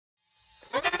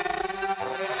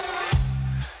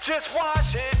Just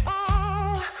wash it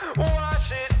all away.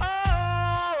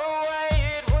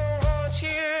 It will haunt you.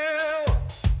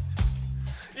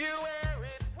 You wear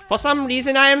it. For some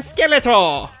reason, I am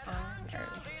Skeletor.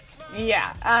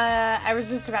 Yeah, I was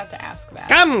just about to ask that.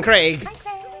 Come, Craig. Hi,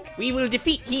 Craig. We will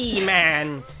defeat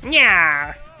He-Man.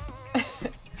 Yeah.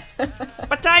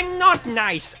 But I'm not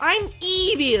nice. I'm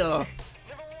evil.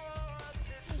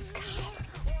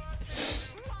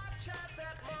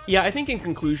 Yeah, I think in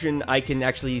conclusion, I can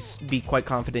actually be quite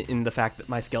confident in the fact that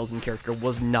my skeleton character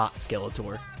was not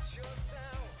Skeletor.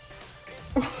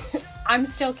 I'm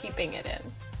still keeping it in.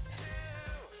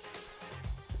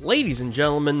 Ladies and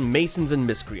gentlemen, Masons and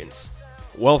Miscreants,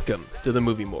 welcome to the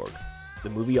Movie Morgue, the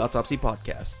Movie Autopsy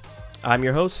Podcast. I'm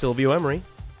your host, Silvio Emery.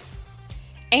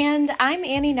 And I'm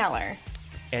Annie Neller.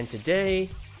 And today,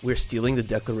 we're stealing the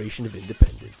Declaration of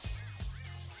Independence.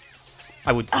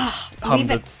 I would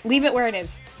Leave it where it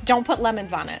is. Don't put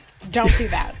lemons on it. Don't do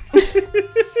that.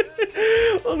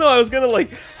 Well, no, I was gonna,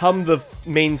 hum the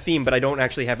main theme, but I don't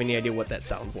actually have any idea what that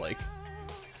sounds like.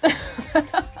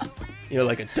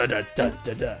 Like a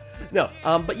da-da-da-da-da. No,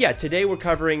 but yeah, today we're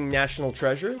covering National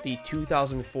Treasure, the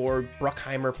 2004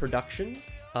 Bruckheimer production,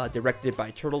 directed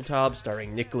by Turteltaub,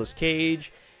 starring Nicolas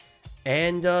Cage,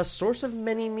 and source of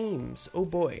many memes. Oh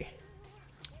boy.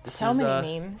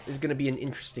 Many memes. This is going to be an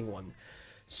interesting one.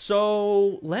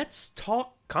 So, let's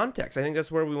talk context. I think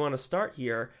that's where we want to start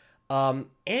here.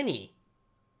 Annie,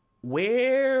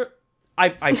 where...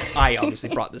 I obviously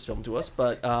brought this film to us,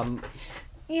 but...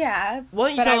 Yeah, why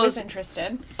don't you but tell I was us...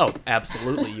 interested. Oh,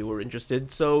 absolutely, you were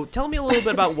interested. So tell me a little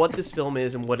bit about what this film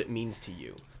is and what it means to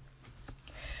you.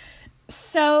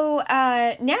 So,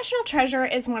 National Treasure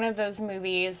is one of those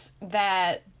movies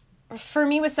that, for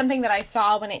me, was something that I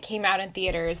saw when it came out in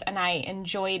theaters, and I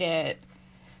enjoyed it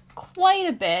quite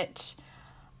a bit.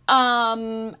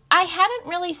 I hadn't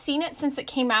really seen it since it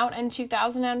came out in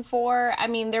 2004. I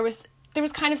mean, there was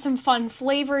kind of some fun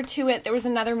flavor to it. There was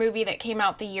another movie that came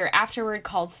out the year afterward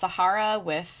called Sahara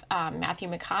with Matthew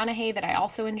McConaughey that I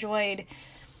also enjoyed.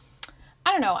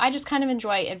 I don't know. I just kind of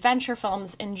enjoy adventure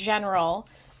films in general.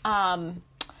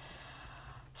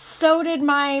 So did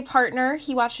my partner.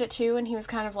 He watched it too, and he was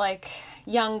kind of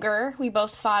younger. We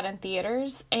both saw it in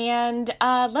theaters. And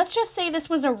let's just say this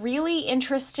was a really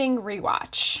interesting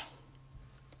rewatch.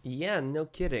 Yeah, no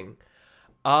kidding.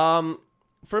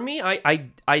 For me,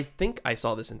 I think I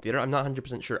saw this in theater. I'm not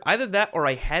 100% sure. Either that or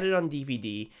I had it on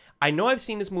DVD. I know I've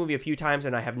seen this movie a few times,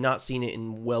 and I have not seen it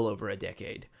in well over a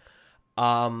decade.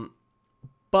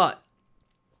 But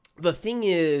the thing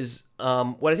is,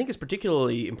 what I think is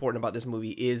particularly important about this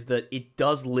movie is that it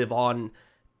does live on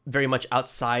very much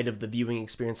outside of the viewing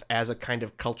experience as a kind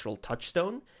of cultural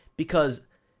touchstone, because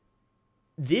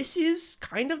this is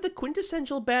kind of the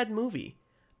quintessential bad movie.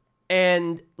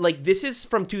 And, this is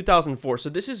from 2004, so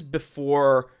this is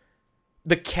before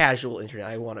the casual internet,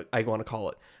 I want to call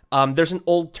it. There's an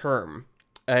old term.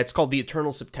 It's called the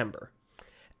Eternal September.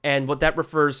 And what that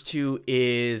refers to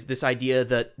is this idea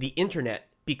that the internet,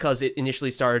 because it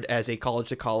initially started as a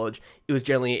college-to-college, it was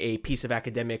generally a piece of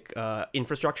academic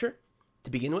infrastructure to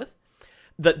begin with,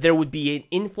 that there would be an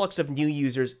influx of new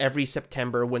users every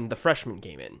September when the freshmen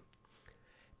came in.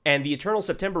 And the Eternal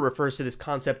September refers to this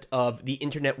concept of the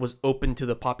internet was open to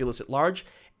the populace at large,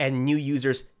 and new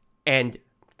users and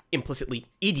implicitly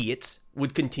idiots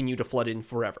would continue to flood in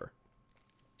forever.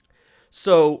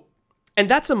 So, and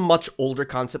that's a much older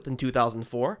concept than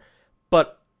 2004,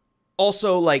 but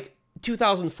also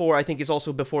 2004 I think is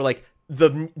also before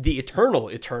the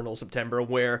eternal September,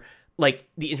 where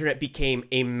the internet became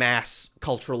a mass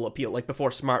cultural appeal, before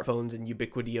smartphones and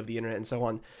ubiquity of the internet and so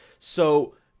on.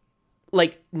 So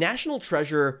National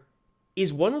Treasure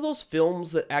is one of those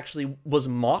films that actually was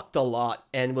mocked a lot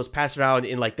and was passed around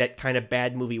in that kind of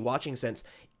bad movie watching sense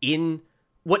in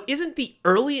what isn't the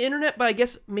early internet, but I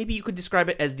guess maybe you could describe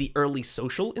it as the early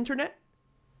social internet.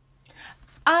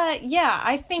 Yeah,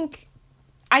 I think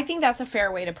that's a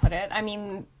fair way to put it. I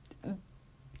mean,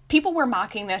 people were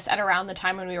mocking this at around the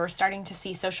time when we were starting to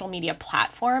see social media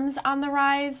platforms on the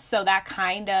rise. So that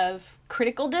kind of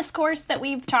critical discourse that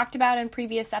we've talked about in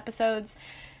previous episodes,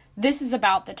 this is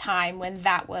about the time when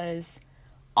that was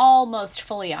almost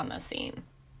fully on the scene.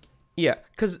 Yeah,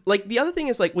 because the other thing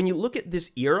is when you look at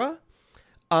this era,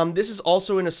 this is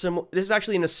also this is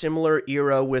actually in a similar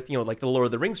era with the Lord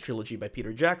of the Rings trilogy by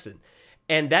Peter Jackson.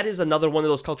 And that is another one of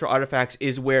those cultural artifacts,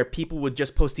 is where people would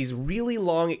just post these really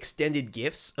long extended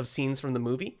GIFs of scenes from the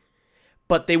movie,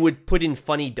 but they would put in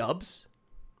funny dubs.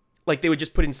 They would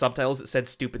just put in subtitles that said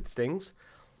stupid things.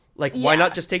 Why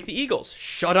not just take the Eagles?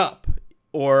 Shut up.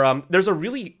 Or there's a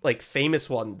really famous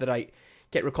one that I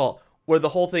can't recall, where the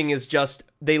whole thing is just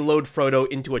they load Frodo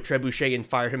into a trebuchet and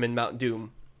fire him in Mount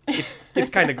Doom. It's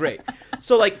kind of great.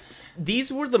 So like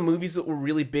these were the movies that were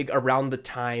really big around the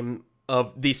time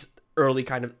of this early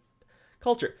kind of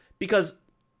culture, because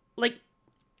like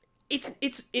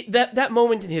that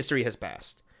moment in history has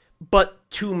passed. But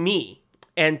to me,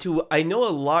 and to I know a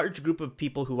large group of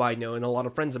people who I know and a lot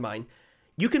of friends of mine,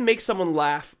 you can make someone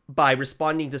laugh by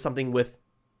responding to something with,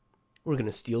 "We're going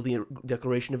to steal the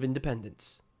Declaration of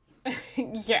Independence."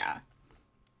 Yeah.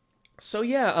 So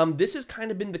yeah, this has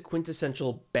kind of been the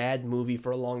quintessential bad movie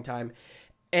for a long time.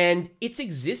 And it's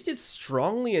existed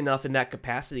strongly enough in that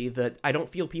capacity that I don't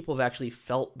feel people have actually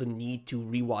felt the need to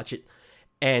rewatch it.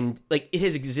 And like it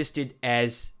has existed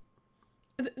as,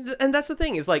 and that's the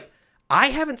thing is like, I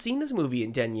haven't seen this movie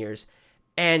in 10 years,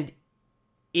 and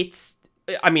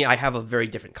I mean, I have a very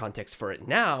different context for it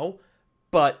now,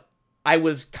 but I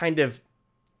was kind of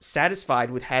satisfied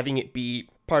with having it be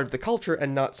part of the culture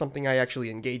and not something I actually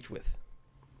engage with.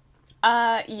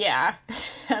 Yeah.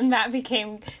 And that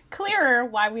became clearer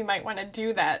why we might want to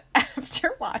do that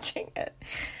after watching it.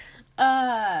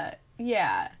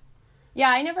 Yeah. Yeah,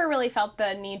 I never really felt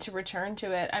the need to return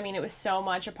to it. I mean, it was so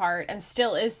much a part, and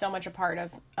still is so much a part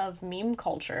of meme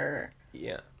culture.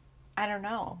 Yeah. I don't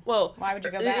know. Well, why would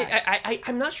you go back?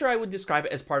 I'm not sure I would describe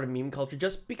it as part of meme culture,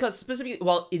 just because specifically,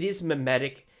 while it is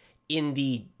mimetic in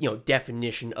the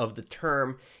definition of the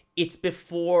term, it's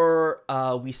before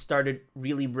we started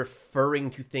really referring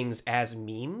to things as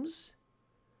memes.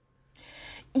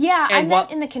 Yeah, And I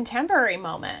meant in the contemporary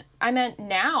moment. I meant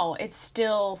now it's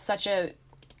still such a...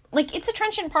 Like, it's a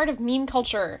trenchant part of meme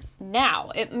culture now.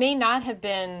 It may not have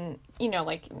been,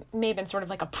 may have been sort of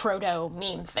like a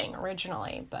proto-meme thing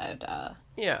originally, but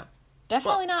Yeah.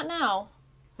 definitely not now.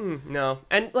 No.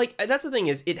 And, like, that's the thing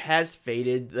is, it has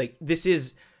faded. Like, this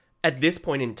is, at this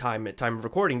point in time, at time of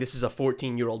recording, this is a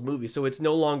 14-year-old movie, so it's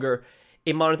no longer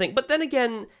a modern thing. But then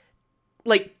again,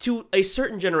 like, to a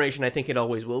certain generation, I think it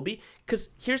always will be.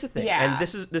 Because here's the thing, Yeah. and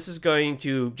this is going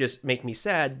to just make me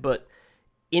sad, but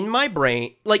in my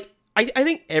brain, like, I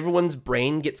think everyone's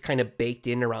brain gets kind of baked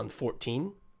in around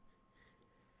 14.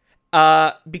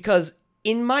 Because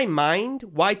in my mind,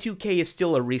 Y2K is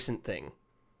still a recent thing.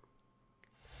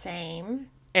 Same.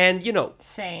 And,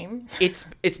 Same.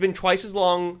 it's been twice as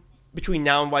long between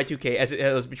now and Y2K as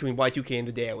it was between Y2K and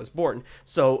the day I was born.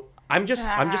 So I'm just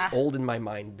old in my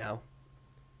mind now.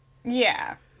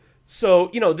 Yeah.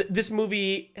 So, this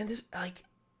movie and this, like,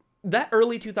 that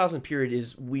early 2000 period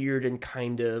is weird and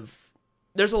kind of,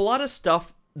 there's a lot of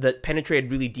stuff that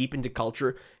penetrated really deep into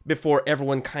culture before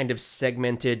everyone kind of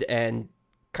segmented and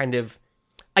kind of,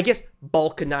 I guess,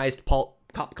 balkanized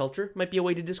pop culture might be a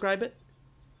way to describe it.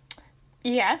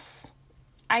 Yes.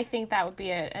 I think that would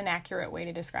be an accurate way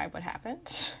to describe what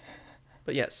happened.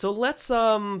 But yeah, so let's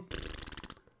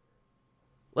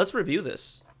review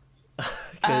this.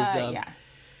 'Cause, Yeah.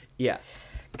 Yeah.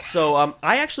 So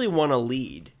I actually want to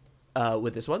lead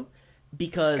with this one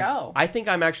because Go. I think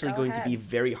I'm actually Go going ahead. to be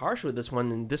very harsh with this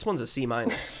one, and this one's a C-.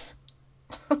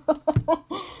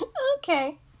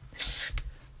 Okay.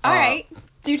 All right.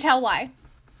 Do tell why.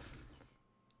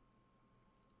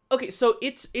 Okay, so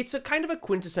it's a kind of a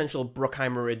quintessential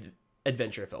Bruckheimer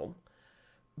adventure film,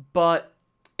 but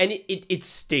and it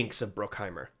stinks of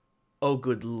Bruckheimer. Oh,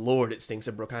 good lord, it stinks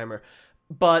of Bruckheimer.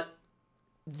 But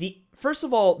first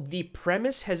of all, the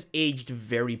premise has aged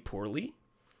very poorly.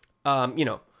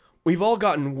 We've all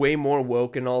gotten way more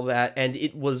woke and all that, and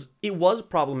it was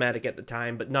problematic at the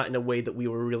time, but not in a way that we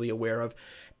were really aware of,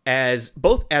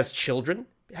 both as children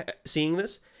seeing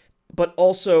this, but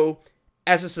also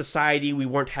as a society, we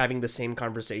weren't having the same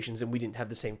conversations and we didn't have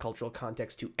the same cultural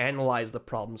context to analyze the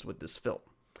problems with this film.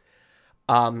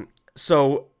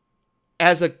 So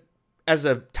as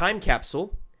a time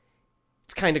capsule,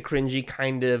 it's kind of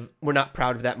cringy, we're not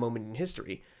proud of that moment in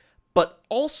history. But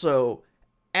also,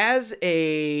 as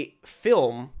a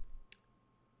film,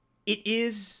 it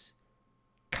is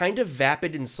kind of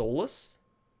vapid and soulless.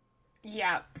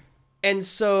 Yeah. And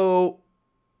so,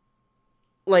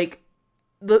 like,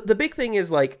 the big thing is,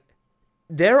 like,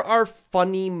 there are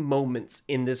funny moments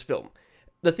in this film.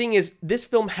 The thing is, this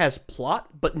film has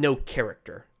plot, but no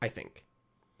character, I think.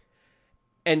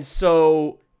 And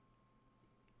so,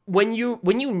 when you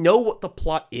know what the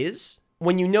plot is,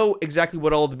 when you know exactly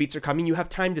what all of the beats are coming, you have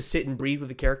time to sit and breathe with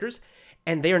the characters,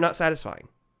 and they are not satisfying.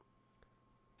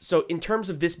 So in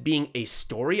terms of this being a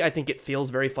story, I think it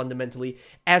feels very fundamentally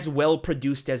as well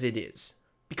produced as it is.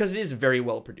 Because it is very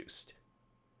well produced.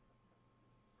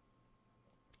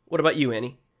 What about you,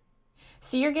 Annie?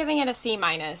 So you're giving it a C-.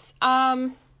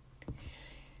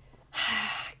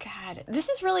 God, this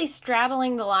is really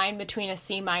straddling the line between a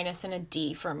C- and a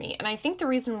D for me. And I think the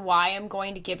reason why I'm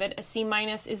going to give it a C-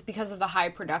 is because of the high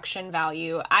production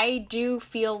value. I do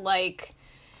feel like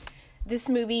this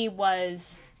movie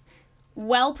was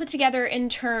well put together in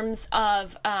terms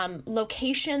of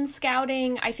location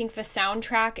scouting. I think the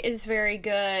soundtrack is very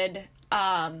good.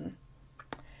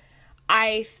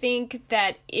 I think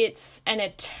that it's an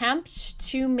attempt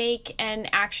to make an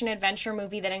action-adventure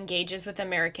movie that engages with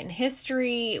American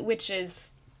history, which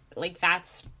is, like,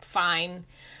 that's fine.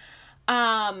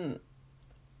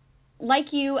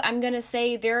 Like you, I'm going to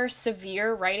say there are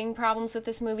severe writing problems with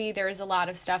this movie. There is a lot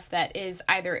of stuff that is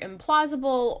either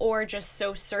implausible or just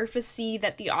so surfacey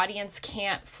that the audience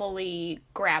can't fully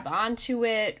grab onto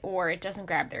it, or it doesn't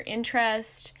grab their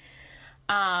interest.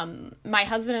 My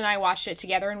husband and I watched it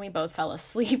together and we both fell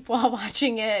asleep while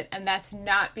watching it, and that's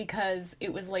not because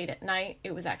it was late at night.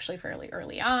 It was actually fairly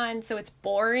early on, so it's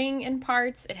boring in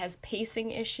parts. It has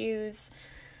pacing issues.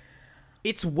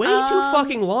 It's way too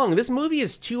fucking long. This movie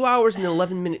is 2 hours and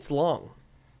 11 minutes long.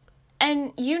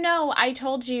 And you know, I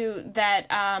told you that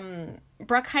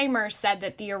Bruckheimer said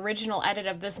that the original edit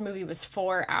of this movie was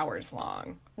 4 hours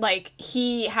long. Like,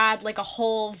 he had like a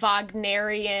whole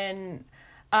Wagnerian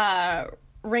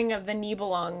Ring of the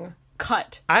Nibelung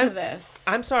cut to this.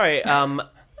 I'm sorry.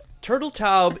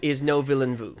 Turteltaub is no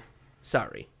villain vu.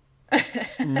 Sorry.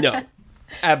 No.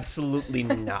 Absolutely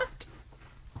not.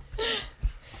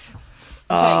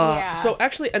 Yeah. So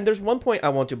actually, and there's one point I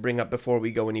want to bring up before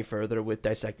we go any further with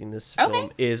dissecting this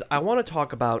film, is I want to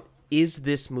talk about, is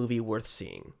this movie worth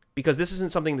seeing? Because this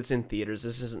isn't something that's in theaters.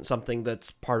 This isn't something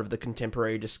that's part of the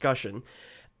contemporary discussion.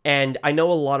 And I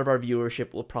know a lot of our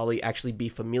viewership will probably actually be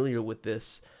familiar with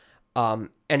this. And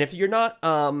if you're not,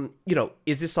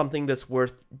 is this something that's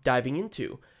worth diving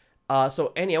into?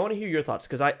 So Annie, I want to hear your thoughts,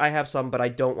 because I have some, but I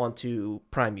don't want to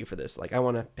prime you for this. Like, I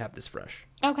want to have this fresh.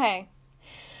 Okay.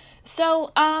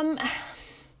 So,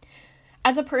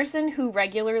 as a person who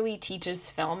regularly teaches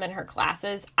film in her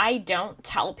classes, I don't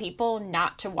tell people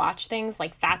not to watch things.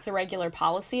 Like, that's a regular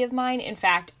policy of mine. In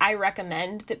fact, I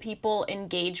recommend that people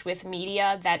engage with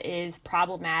media that is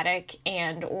problematic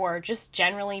and or just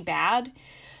generally bad.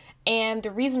 And the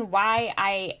reason why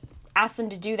I ask them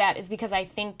to do that is because I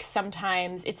think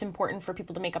sometimes it's important for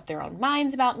people to make up their own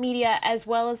minds about media, as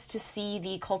well as to see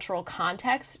the cultural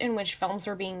context in which films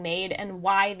are being made and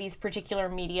why these particular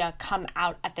media come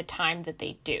out at the time that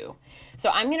they do.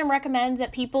 So I'm going to recommend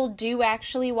that people do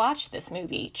actually watch this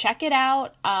movie. Check it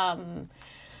out.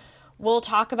 We'll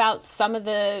talk about some of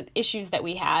the issues that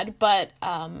we had, but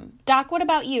Doc, what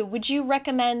about you? Would you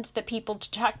recommend that people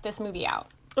check this movie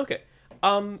out? Okay.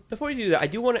 Before you do that, I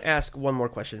do want to ask one more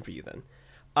question for you then.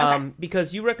 Okay.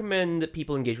 Because you recommend that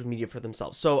people engage with media for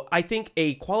themselves. So I think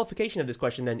a qualification of this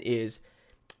question then is,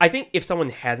 I think if someone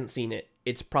hasn't seen it,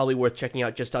 it's probably worth checking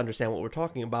out just to understand what we're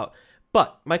talking about.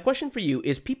 But my question for you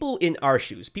is, people in our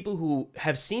shoes, people who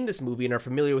have seen this movie and are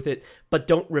familiar with it, but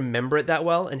don't remember it that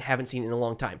well and haven't seen it in a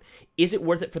long time, is it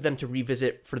worth it for them to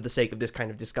revisit for the sake of this kind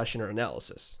of discussion or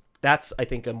analysis? That's, I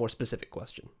think, a more specific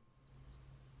question.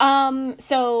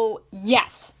 So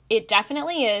yes, it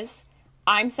definitely is.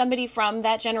 I'm somebody from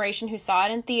that generation who saw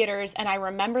it in theaters, and I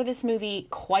remember this movie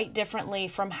quite differently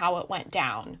from how it went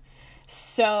down.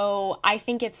 So I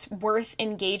think it's worth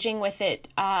engaging with it,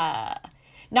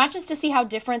 not just to see how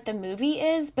different the movie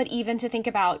is, but even to think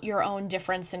about your own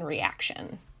difference in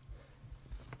reaction.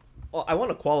 Well, I want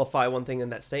to qualify one thing in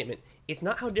that statement. It's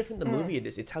not how different the movie it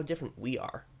is, it's how different we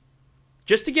are.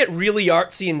 Just to get really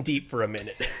artsy and deep for a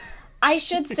minute. I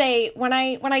should say, when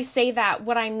I say that,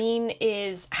 what I mean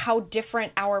is how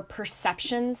different our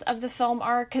perceptions of the film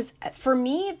are. Because for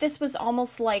me, this was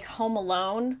almost like Home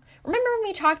Alone. Remember when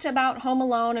we talked about Home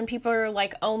Alone and people are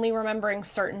like only remembering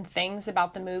certain things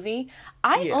about the movie?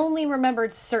 I only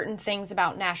remembered certain things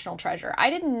about National Treasure.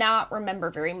 I did not remember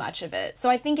very much of it.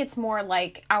 So I think it's more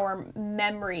like our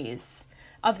memories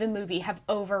of the movie have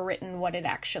overwritten what it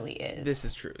actually is. This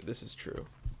is true.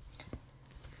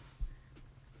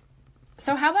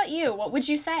 So how about you? What would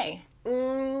you say?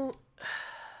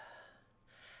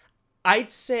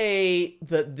 I'd say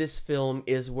that this film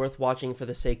is worth watching for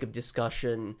the sake of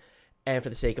discussion and for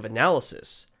the sake of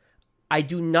analysis. I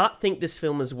do not think this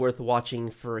film is worth watching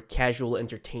for casual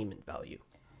entertainment value.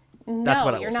 That's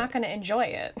what I will you're not say. going to enjoy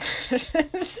it.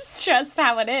 It's just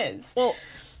how it is. Well,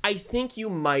 I think you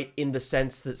might, in the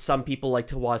sense that some people like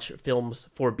to watch films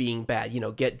for being bad,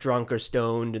 get drunk or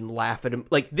stoned and laugh at them.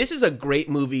 Like, this is a great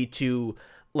movie to,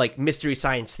 like, Mystery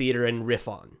Science Theater and riff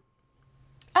on.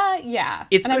 Yeah.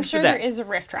 It's and I'm good sure for that. there is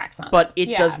riff tracks on it. But it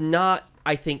Yeah. does not,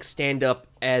 I think, stand up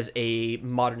as a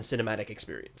modern cinematic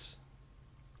experience.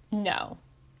 No.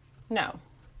 No.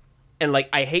 And like,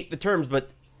 I hate the terms,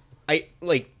 but I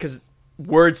like, because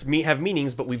words have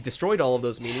meanings, but we've destroyed all of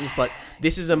those meanings. But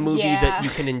this is a movie that you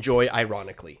can enjoy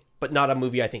ironically, but not a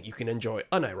movie I think you can enjoy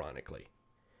unironically.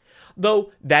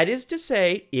 Though, that is to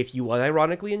say, if you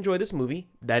unironically enjoy this movie,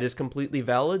 that is completely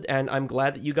valid, and I'm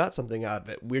glad that you got something out of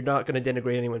it. We're not going to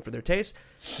denigrate anyone for their taste.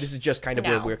 This is just kind of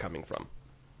where we're coming from.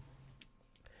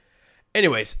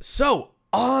 Anyways, so,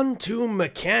 on to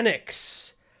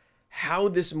mechanics. How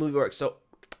this movie works. So,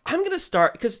 I'm going to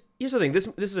start, because here's the thing, this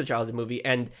is a childhood movie,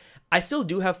 and I still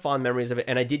do have fond memories of it,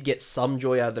 and I did get some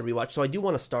joy out of the rewatch, so I do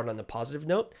want to start on a positive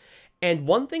note. And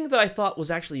one thing that I thought was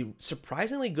actually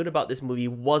surprisingly good about this movie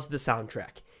was the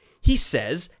soundtrack. He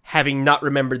says, having not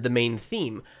remembered the main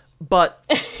theme, but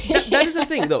that is the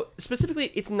thing, though.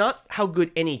 Specifically, it's not how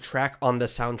good any track on the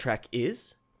soundtrack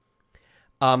is.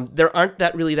 There aren't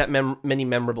that many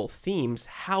memorable themes.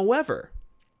 However,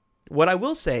 what I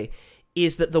will say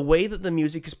is that the way that the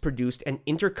music is produced and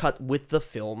intercut with the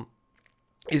film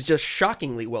is just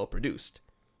shockingly well produced.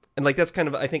 And like, that's kind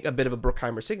of, I think, a bit of a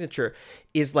Bruckheimer signature,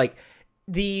 is like,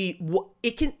 the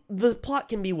plot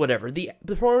can be whatever, the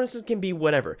performances can be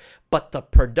whatever, but the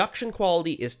production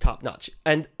quality is top notch.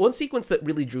 And one sequence that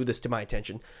really drew this to my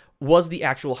attention was the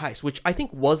actual heist, which I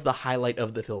think was the highlight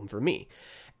of the film for me.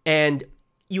 And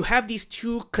you have these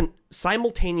two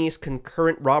simultaneous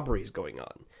concurrent robberies going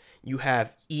on. You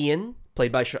have Ian,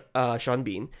 played by Sean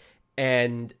Bean,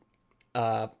 and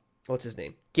what's his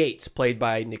name? Gates, played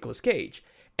by Nicolas Cage.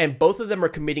 And both of them are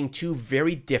committing two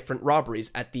very different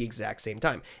robberies at the exact same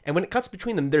time. And when it cuts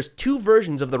between them, there's two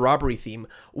versions of the robbery theme,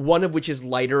 one of which is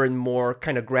lighter and more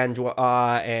kind of grandeur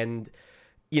and,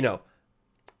 you know,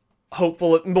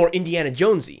 hopeful, more Indiana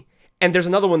Jonesy. And there's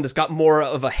another one that's got more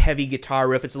of a heavy guitar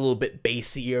riff. It's a little bit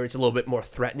bassier. It's a little bit more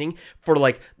threatening for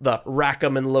like the rack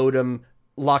 'em and load 'em,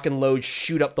 lock and load,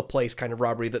 shoot up the place kind of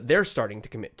robbery that they're starting to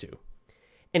commit to.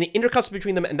 And it intercuts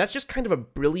between them, and that's just kind of a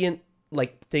brilliant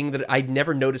like thing that I'd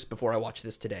never noticed before I watched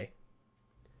this today.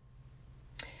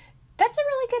 That's a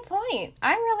really good point.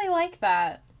 I really like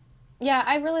that. Yeah,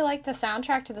 I really like the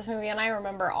soundtrack to this movie, and I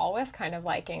remember always kind of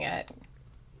liking it.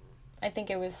 I think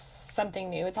it was something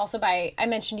new. It's also by, I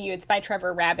mentioned to you, it's by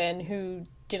Trevor Rabin, who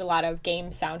did a lot of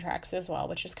game soundtracks as well,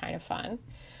 which is kind of fun.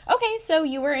 Okay, so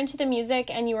you were into the music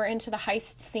and you were into the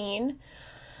heist scene.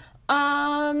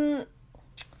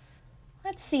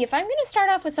 Let's see, if I'm going to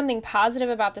start off with something positive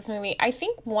about this movie, I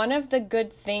think one of the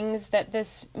good things that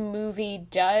this movie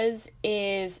does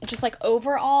is just like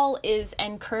overall is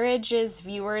encourages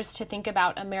viewers to think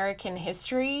about American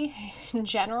history in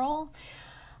general.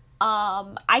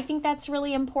 I think that's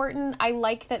really important. I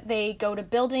like that they go to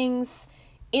buildings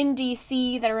in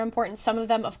DC that are important. Some of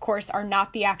them, of course, are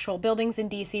not the actual buildings in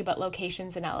DC, but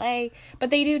locations in LA. But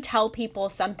they do tell people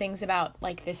some things about,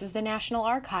 like, this is the National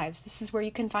Archives. This is where you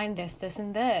can find this, this,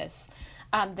 and this.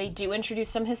 They do introduce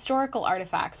some historical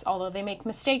artifacts, although they make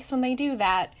mistakes when they do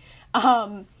that.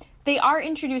 They are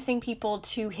introducing people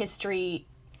to history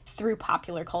through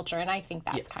popular culture, and I think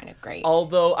that's kind of great.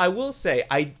 Although, I will say,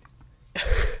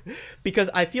 because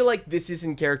I feel like this is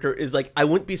in character, is like, I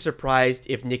wouldn't be surprised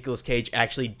if Nicolas Cage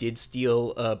actually did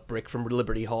steal a brick from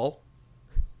Liberty Hall.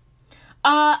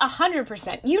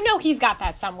 100%. You know he's got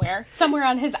that somewhere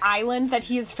on his island that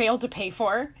he has failed to pay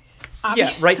for.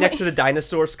 Obviously. Yeah, right next to the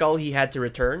dinosaur skull he had to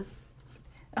return.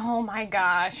 Oh my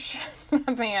gosh.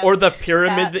 Man, or the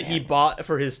pyramid that he bought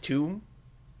for his tomb.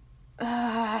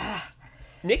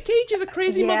 Nick Cage is a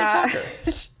crazy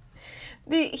motherfucker.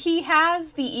 He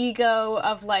has the ego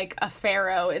of, like, a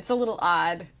pharaoh. It's a little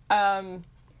odd.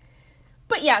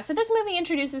 But yeah, so this movie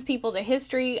introduces people to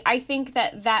history. I think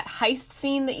that heist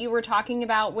scene that you were talking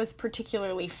about was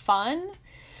particularly fun.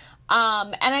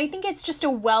 And I think it's just a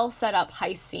well set up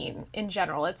heist scene in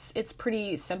general. It's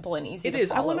pretty simple and easy to follow. It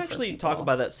is. I want to actually talk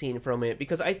about that scene for a minute,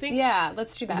 because I think... Yeah,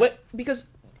 let's do that.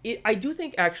 I do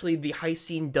think, actually, the heist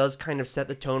scene does kind of set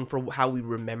the tone for how we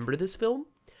remember this film.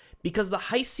 Because the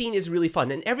heist scene is really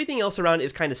fun, and everything else around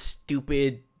is kind of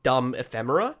stupid, dumb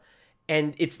ephemera.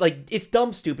 And it's like, it's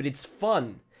dumb stupid, it's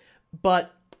fun.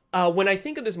 But when I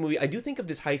think of this movie, I do think of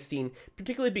this heist scene,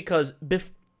 particularly because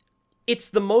it's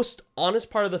the most honest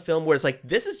part of the film, where it's like,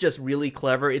 this is just really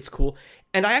clever, it's cool.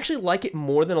 And I actually like it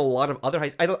more than a lot of other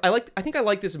heists. I think I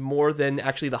like this more than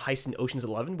actually the heist in Ocean's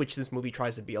 11, which this movie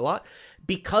tries to be a lot,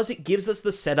 because it gives us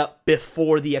the setup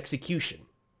before the execution.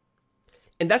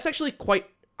 And that's actually quite...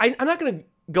 I'm not going to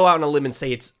go out on a limb and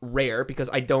say it's rare,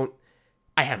 because I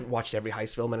haven't watched every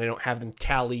heist film, and I don't have them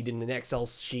tallied in an Excel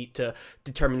sheet to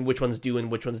determine which ones do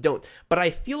and which ones don't. But I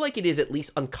feel like it is at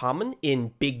least uncommon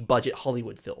in big budget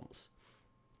Hollywood films.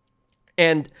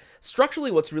 And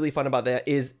structurally, what's really fun about that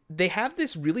is they have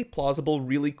this really plausible,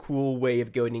 really cool way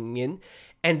of going in,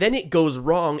 and then it goes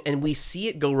wrong, and we see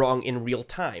it go wrong in real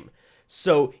time.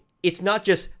 So it's not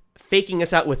just faking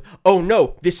us out with, oh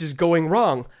no, this is going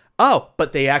wrong. Oh,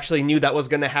 but they actually knew that was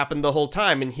going to happen the whole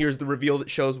time, and here's the reveal that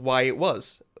shows why it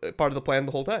was part of the plan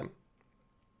the whole time.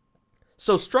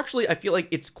 So structurally, I feel like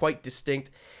it's quite distinct,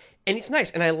 and it's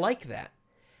nice, and I like that.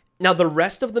 Now, the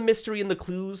rest of the mystery and the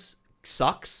clues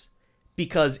sucks,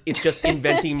 because it's just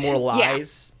inventing more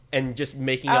lies and just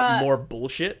making up more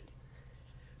bullshit.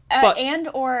 And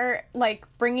or like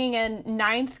bringing in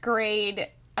 9th grade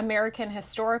American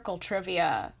historical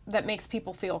trivia that makes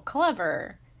people feel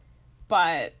clever,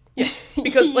 but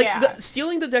because like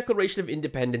stealing the Declaration of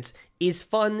Independence is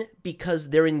fun because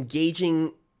they're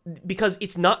engaging, because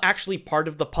it's not actually part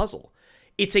of the puzzle.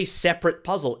 It's a separate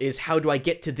puzzle, is how do I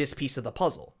get to this piece of the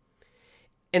puzzle?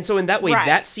 And so in that way,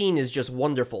 that scene is just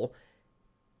wonderful.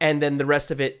 And then the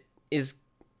rest of it is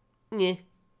meh.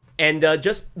 And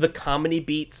just the comedy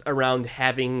beats around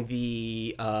having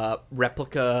the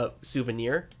replica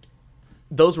souvenir,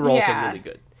 those were also really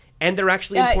good. And they're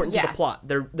actually important to the plot.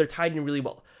 They're tied in really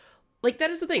well. Like,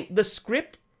 that is the thing. The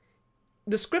script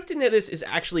in this is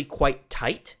actually quite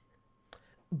tight,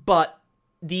 but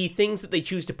the things that they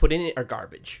choose to put in it are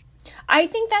garbage. I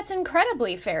think that's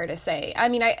incredibly fair to say. I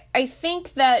mean, I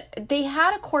think that they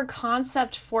had a core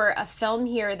concept for a film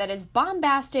here that is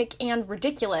bombastic and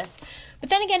ridiculous.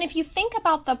 But then again, if you think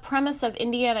about the premise of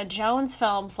Indiana Jones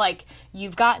films, like,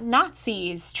 you've got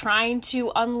Nazis trying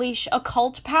to unleash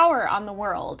occult power on the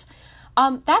world.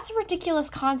 That's a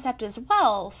ridiculous concept as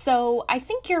well. So I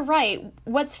think you're right.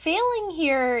 What's failing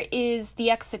here is the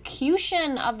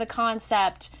execution of the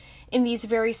concept in these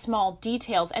very small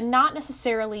details, and not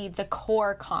necessarily the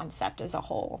core concept as a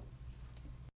whole.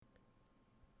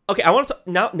 Okay, I want to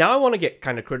now I want to get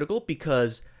kind of critical,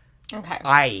 because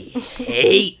I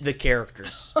hate the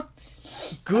characters.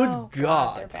 Good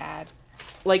God, they're bad.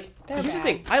 Like, here's the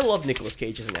thing: I love Nicolas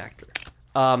Cage as an actor.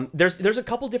 There's a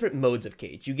couple different modes of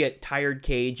Cage. You get tired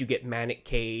Cage, you get manic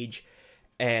Cage,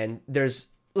 and there's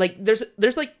like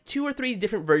 2 or 3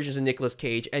 different versions of Nicolas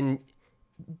Cage, and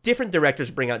different directors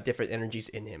bring out different energies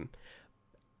in him.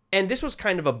 And this was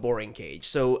kind of a boring Cage,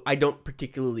 so I don't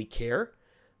particularly care.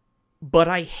 But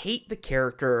I hate the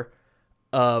character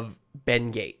of Ben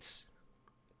Gates.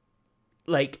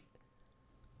 Like,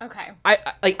 okay,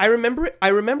 I remember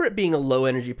it being a low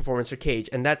energy performance for Cage,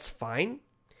 and that's fine.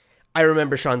 I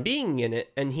remember Sean being in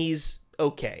it, and he's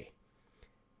okay.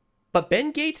 But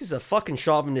Ben Gates is a fucking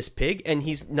chauvinist pig, and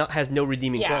has no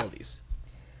redeeming qualities.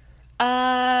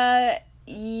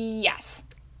 Yes.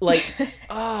 Like,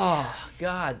 oh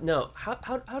God, no. How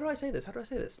do I say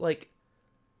this? Like,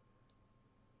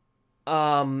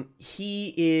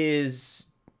 he is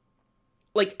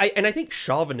like, I think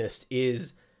chauvinist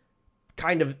is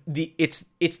kind of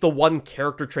it's the one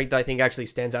character trait that I think actually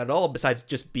stands out at all, besides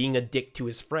just being a dick to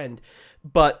his friend.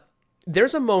 But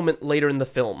there's a moment later in the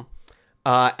film,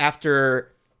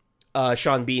 after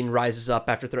Sean Bean rises up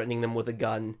after threatening them with a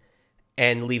gun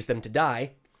and leaves them to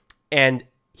die, and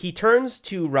he turns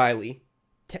to Riley,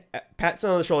 pats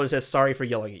him on the shoulder, and says, "Sorry for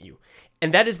yelling at you."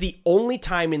 And that is the only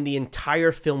time in the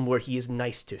entire film where he is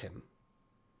nice to him.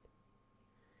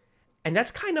 And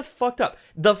that's kind of fucked up.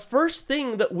 The first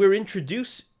thing that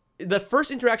the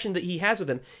first interaction that he has with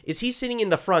him is he's sitting in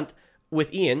the front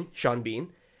with Ian, Sean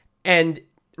Bean, and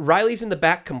Riley's in the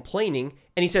back complaining,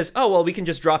 and he says, "Oh, well, we can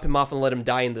just drop him off and let him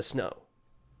die in the snow."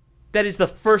 That is the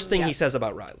first thing he says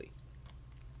about Riley.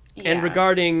 Yeah. And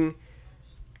regarding,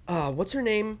 what's her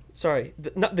name? Sorry,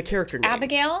 not the character name.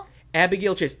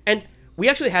 Abigail Chase. And we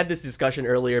actually had this discussion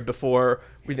earlier before.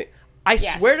 I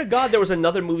swear to God there was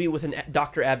another movie with an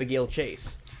Dr. Abigail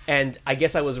Chase, and I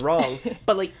guess I was wrong.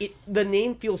 But like, the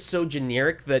name feels so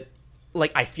generic that,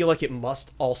 like, I feel like it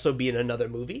must also be in another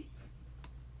movie.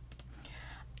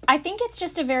 I think it's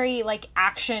just a very, like,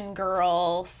 action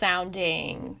girl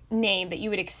sounding name that you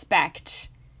would expect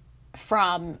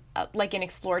from like an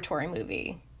exploratory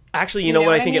movie. Actually, you know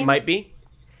what I think it might be?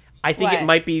 I think it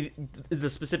might be the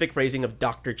specific phrasing of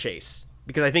Dr. Chase,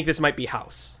 because I think this might be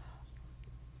House.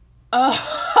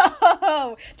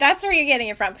 Oh, that's where you're getting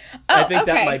it from. Oh, I think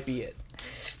that might be it.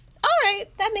 All right,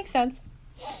 that makes sense.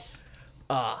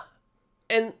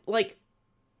 And like,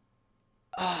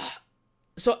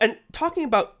 so, and talking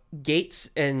about Gates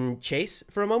and Chase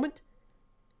for a moment,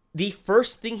 the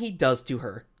first thing he does to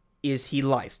her is he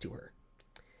lies to her.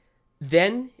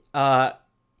 Then,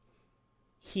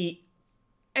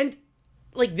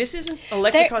 this isn't a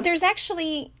lexicon. There's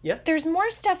actually, there's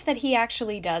more stuff that he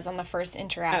actually does on the first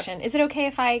interaction. Is it okay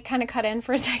if I kind of cut in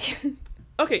for a second?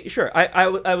 Okay, sure.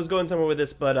 I was going somewhere with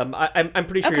this, but I'm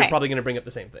pretty sure Okay. you're probably going to bring up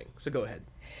the same thing. So go ahead.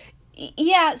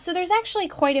 Yeah, so there's actually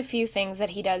quite a few things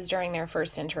that he does during their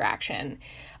first interaction.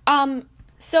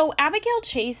 So Abigail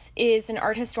Chase is an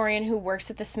art historian who works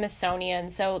at the Smithsonian,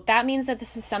 so that means that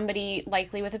this is somebody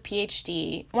likely with a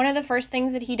PhD. One of the first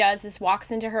things that he does is walks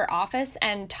into her office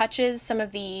and touches some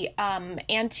of the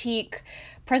antique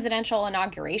presidential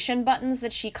inauguration buttons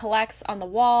that she collects on the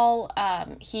wall.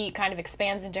 He kind of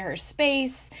expands into her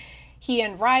space. He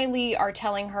and Riley are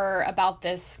telling her about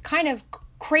this kind of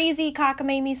crazy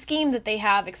cockamamie scheme that they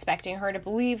have, expecting her to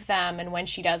believe them, and when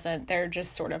she doesn't, they're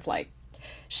just sort of like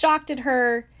shocked at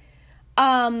her.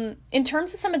 In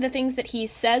terms of some of the things that he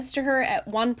says to her at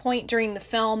one point during the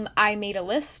film, I made a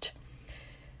list.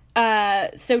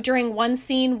 So during one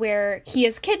scene where he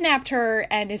has kidnapped her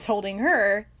and is holding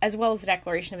her, as well as the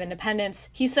Declaration of Independence,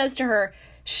 he says to her,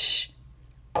 "Shh,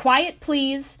 quiet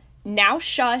please, now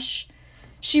shush.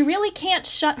 She really can't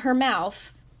shut her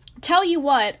mouth. Tell you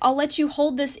what, I'll let you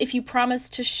hold this if you promise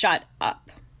to shut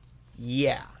up."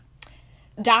 Yeah.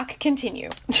 Doc, continue.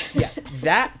 Yeah.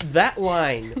 That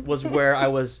line was where I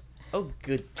was, oh,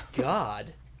 good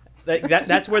God.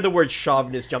 That's where the word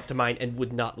chauvinist jumped to mind and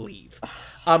would not leave.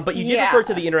 But you did Yeah. refer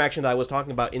to the interaction that I was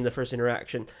talking about in the first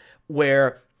interaction,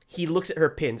 where he looks at her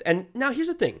pins. And now here's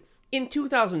the thing. In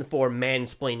 2004,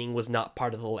 mansplaining was not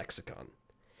part of the lexicon.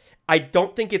 I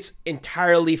don't think it's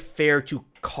entirely fair to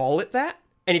call it that,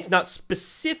 and it's not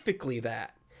specifically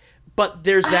that. But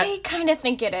there's that. I kind of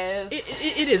think it is.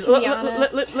 It is. to be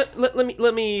honest.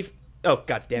 Let me. Oh,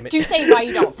 God damn it. Do say why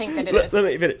you don't think that it is. Let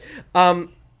me finish.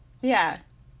 Yeah.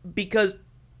 Because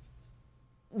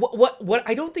what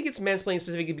I don't think it's mansplaining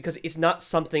specifically because it's not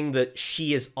something that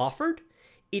she is offered.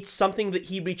 It's something that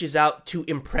he reaches out to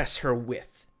impress her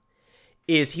with.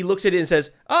 Is he looks at it and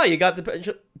says, "Oh, you got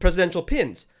the presidential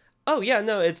pins. Oh yeah,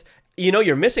 no, it's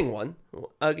you're missing one.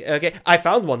 Okay, I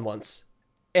found one once."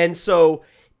 And so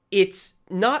it's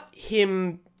not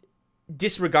him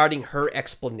disregarding her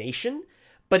explanation,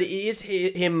 but it is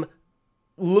him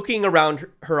looking around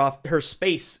her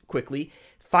space quickly,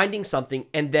 finding something,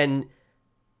 and then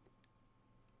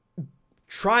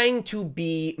trying to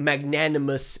be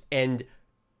magnanimous and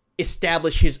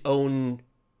establish his own,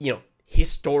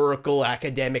 historical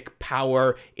academic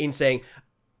power in saying,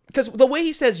 because the way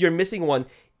he says you're missing one,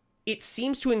 it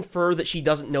seems to infer that she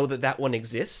doesn't know that one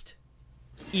exists,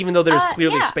 even though there's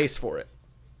clearly yeah. space for it.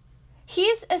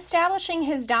 He's establishing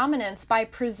his dominance by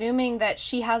presuming that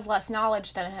she has less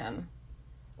knowledge than him.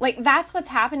 Like, that's what's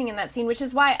happening in that scene, which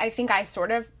is why I think I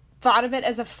sort of thought of it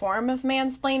as a form of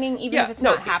mansplaining, even if it's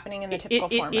not happening in the typical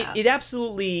format. It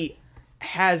absolutely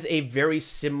has a very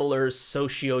similar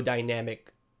sociodynamic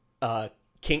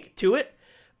kink to it,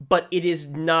 but it is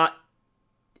not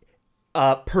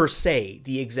per se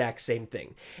the exact same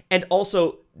thing. And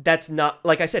also, that's not,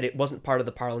 like I said, it wasn't part of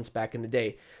the parlance back in the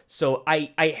day. So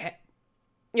I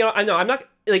know I'm not,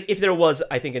 like, if there was,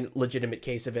 I think, a legitimate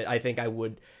case of it, I think I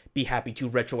would be happy to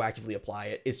retroactively apply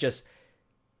it. It's just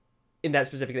in that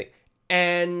specific thing.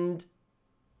 And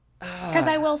because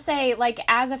I will say, like,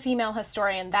 as a female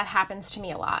historian, that happens to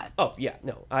me a lot. oh yeah,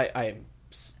 no, I am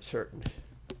certain.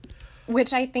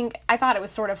 Which I thought it was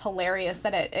sort of hilarious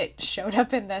that it showed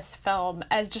up in this film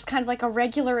as just kind of like a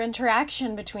regular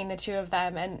interaction between the two of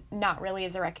them, and not really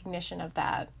as a recognition of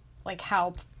that. Like,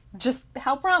 how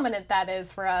prominent that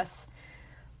is for us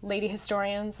lady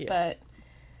historians. Yeah. But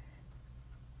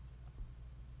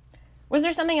was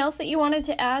there something else that you wanted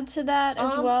to add to that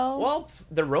as well? Well,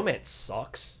 the romance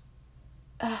sucks.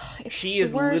 It's She the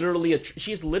is worst.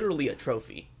 literally a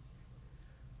trophy.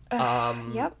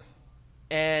 Yep.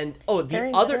 And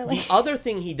Very literally. the other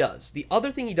thing he does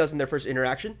in their first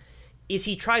interaction is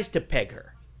he tries to peg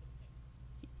her.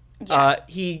 Yeah.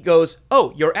 He goes,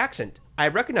 "Oh, your accent. I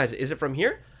recognize it. Is it from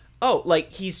here?" Oh,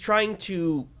 like he's trying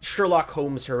to Sherlock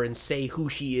Holmes her and say who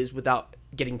she is without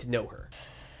getting to know her.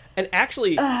 And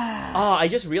actually, I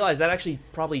just realized that actually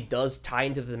probably does tie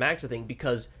into the Maxa thing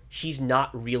because she's not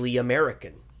really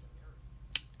American.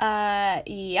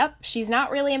 Yep, she's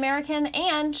not really American,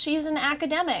 and she's an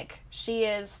academic. She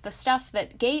is the stuff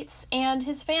that Gates and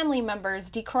his family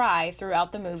members decry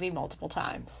throughout the movie multiple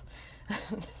times.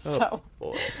 So,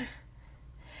 Boy.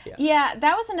 yeah,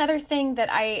 that was another thing that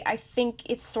I think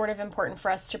it's sort of important for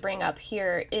us to bring up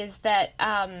here, is that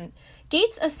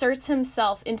Gates asserts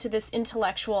himself into this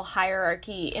intellectual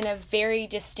hierarchy in a very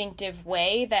distinctive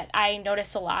way that I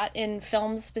notice a lot in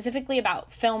films, specifically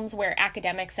about films where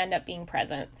academics end up being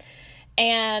present.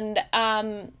 And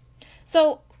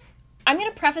so I'm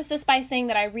going to preface this by saying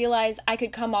that I realize I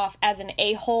could come off as an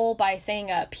a-hole by saying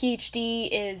a PhD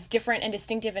is different and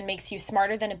distinctive and makes you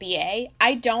smarter than a BA.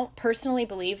 I don't personally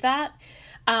believe that,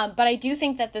 but I do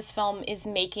think that this film is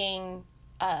making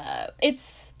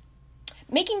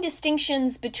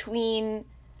distinctions between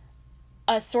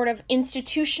a sort of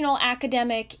institutional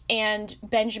academic and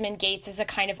Benjamin Gates as a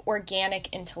kind of organic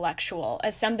intellectual,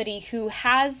 as somebody who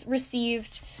has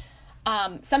received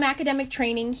some academic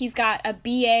training. He's got a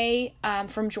BA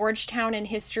from Georgetown in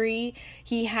history.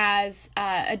 He has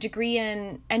a degree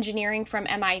in engineering from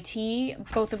MIT,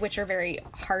 both of which are very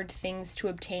hard things to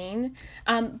obtain.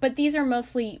 But these are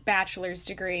mostly bachelor's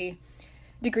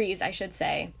degrees, I should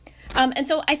say. And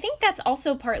so I think that's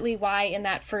also partly why in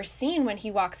that first scene when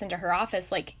he walks into her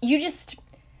office, like,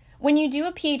 when you do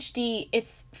a PhD,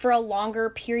 it's for a longer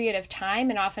period of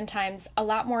time and oftentimes a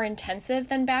lot more intensive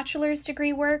than bachelor's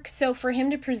degree work. So for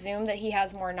him to presume that he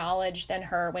has more knowledge than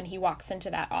her when he walks into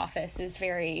that office is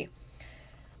very,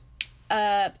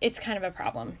 it's kind of a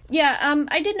problem. Yeah,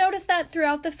 I did notice that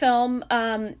throughout the film.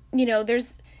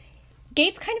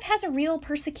 Gates kind of has a real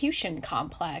persecution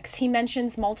complex. He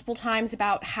mentions multiple times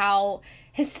about how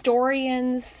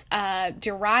historians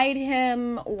deride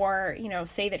him or,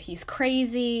 say that he's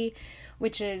crazy,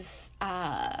 which is,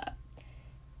 that's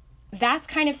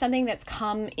kind of something that's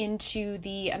come into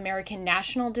the American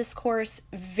national discourse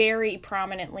very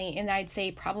prominently in, I'd say,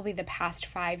 probably the past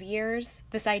 5 years.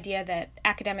 This idea that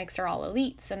academics are all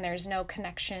elites and there's no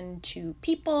connection to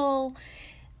people,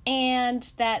 and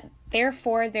that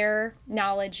therefore their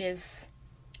knowledge is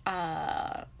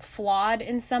flawed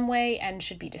in some way and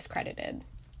should be discredited.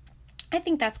 I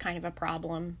think that's kind of a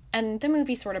problem, and the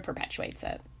movie sort of perpetuates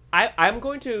it. I'm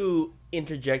going to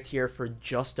interject here for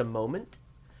just a moment,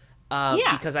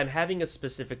 because I'm having a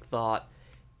specific thought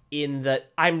in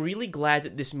that I'm really glad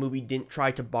that this movie didn't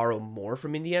try to borrow more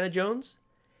from Indiana Jones,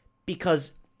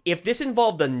 because if this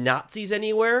involved the Nazis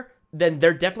anywhere, then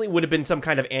there definitely would have been some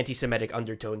kind of anti-Semitic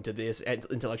undertone to this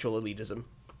intellectual elitism.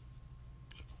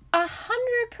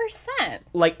 100%.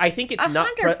 Like, I think it's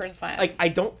 100%. Like, I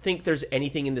don't think there's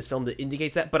anything in this film that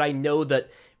indicates that, but I know that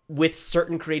with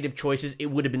certain creative choices, it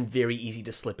would have been very easy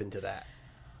to slip into that.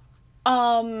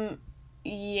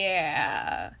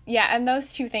 Yeah, and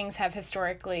those two things have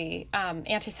historically,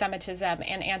 anti-Semitism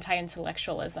and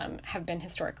anti-intellectualism have been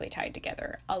historically tied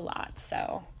together a lot,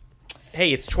 so...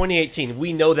 Hey, it's 2018.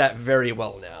 We know that very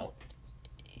well now.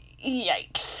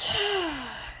 Yikes.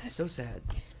 So sad.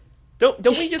 Don't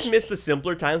we just miss the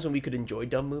simpler times when we could enjoy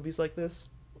dumb movies like this?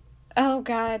 Oh,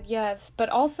 God, yes. But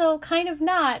also kind of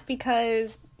not,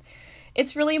 because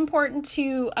it's really important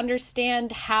to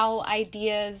understand how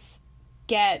ideas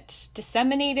get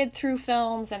disseminated through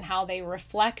films and how they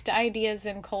reflect ideas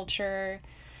in culture.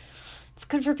 It's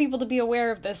good for people to be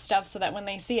aware of this stuff so that when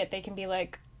they see it, they can be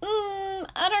like,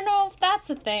 I don't know if that's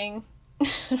a thing.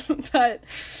 But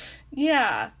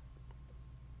yeah,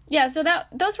 so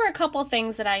those were a couple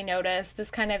things that I noticed, this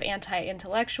kind of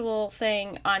anti-intellectual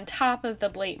thing on top of the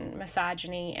blatant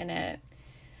misogyny in it.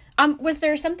 Was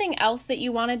there something else that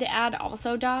you wanted to add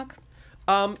also, Doc?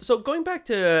 So going back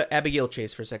to Abigail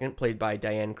Chase for a second, played by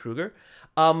Diane Kruger,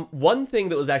 one thing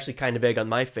that was actually kind of egg on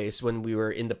my face when we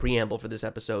were in the preamble for this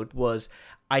episode was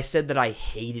I said that I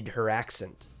hated her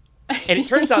accent. And it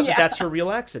turns out that that's her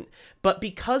real accent. But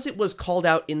because it was called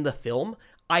out in the film,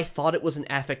 I thought it was an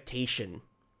affectation.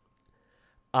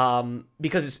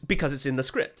 Because it's in the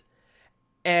script.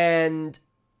 And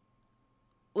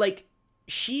like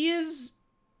she's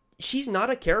not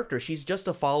a character, she's just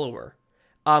a follower.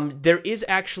 There is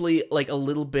actually like a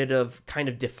little bit of kind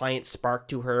of defiant spark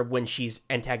to her when she's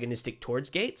antagonistic towards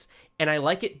Gates, and I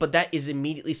like it, but that is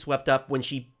immediately swept up when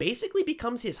she basically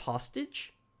becomes his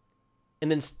hostage and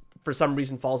then for some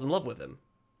reason falls in love with him.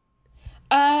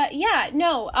 Diane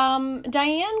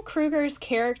Kruger's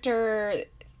character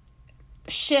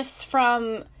shifts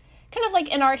from kind of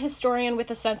like an art historian with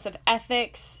a sense of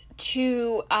ethics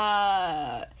to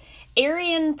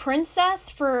Aryan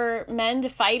princess for men to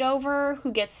fight over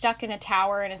who gets stuck in a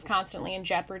tower and is constantly in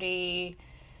jeopardy.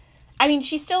 I mean,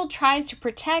 she still tries to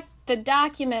protect the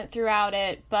document throughout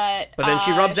it, but then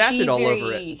she rubs acid all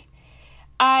over it.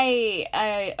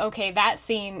 Okay, that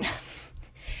scene.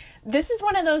 This is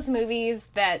one of those movies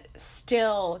that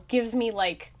still gives me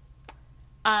like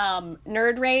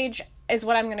nerd rage is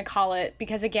what I'm going to call it,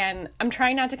 because again, I'm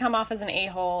trying not to come off as an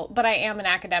a-hole, but I am an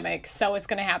academic, so it's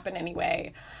going to happen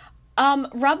anyway.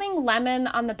 Rubbing lemon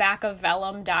on the back of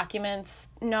vellum documents,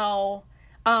 no.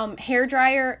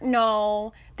 Hairdryer,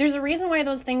 no. There's a reason why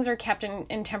those things are kept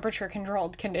in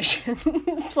temperature-controlled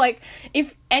conditions. Like,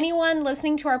 if anyone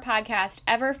listening to our podcast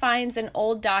ever finds an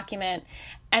old document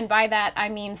and by that I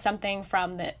mean something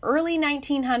from the early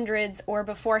 1900s or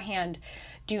beforehand.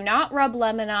 Do not rub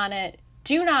lemon on it.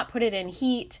 Do not put it in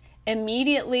heat.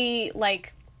 Immediately,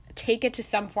 like, take it to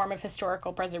some form of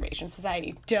historical preservation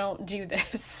society. Don't do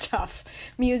this stuff.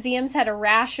 Museums had a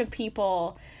rash of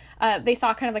people. They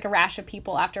saw kind of like a rash of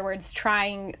people afterwards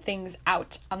trying things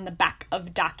out on the back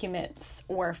of documents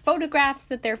or photographs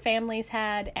that their families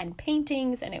had and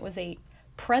paintings, and it was a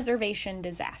preservation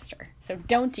disaster. So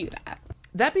don't do that.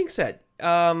 That being said,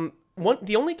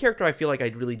 the only character I feel like I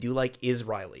really do like is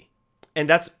Riley. And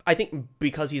that's, I think,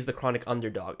 because he's the chronic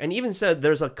underdog. And even said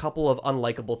there's a couple of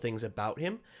unlikable things about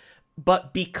him.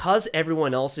 But because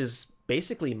everyone else is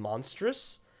basically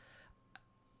monstrous,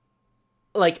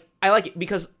 like, I like it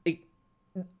because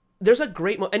there's a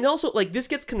great... and also, like, this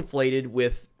gets conflated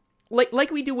with...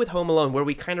 Like we do with Home Alone, where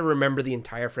we kind of remember the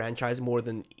entire franchise more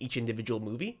than each individual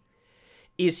movie.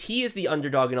 He is the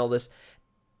underdog in all this.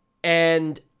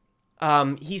 And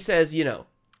he says,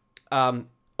 oh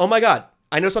my god,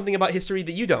 I know something about history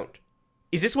that you don't.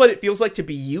 Is this what it feels like to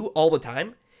be you all the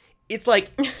time? It's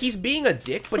like, he's being a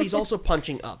dick, but he's also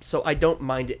punching up, so I don't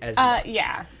mind it as much.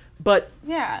 Yeah. But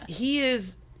yeah, he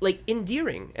is, like,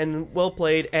 endearing and well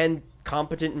played and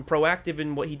competent and proactive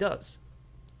in what he does.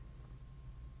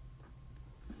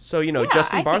 So, Yeah,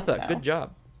 Justin I think Bartha, so. good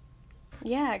job.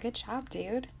 Yeah, good job,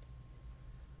 dude.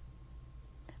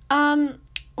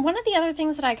 One of the other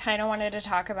things that I kind of wanted to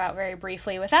talk about very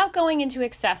briefly, without going into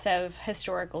excessive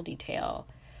historical detail,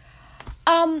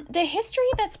 the history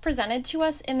that's presented to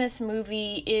us in this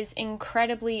movie is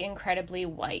incredibly, incredibly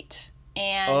white.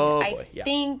 And I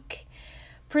think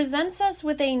presents us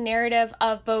with a narrative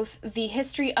of both the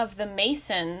history of the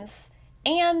Masons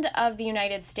and of the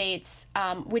United States,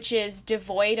 which is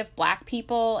devoid of Black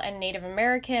people and Native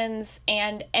Americans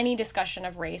and any discussion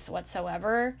of race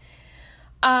whatsoever.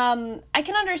 I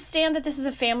can understand that this is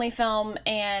a family film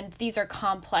and these are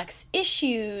complex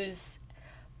issues,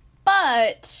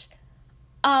 but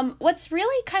what's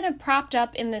really kind of propped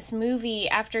up in this movie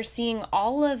after seeing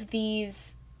all of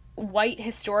these white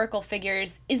historical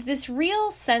figures is this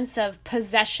real sense of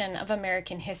possession of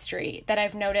American history that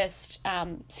I've noticed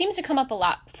seems to come up a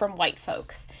lot from white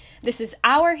folks. This is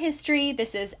our history,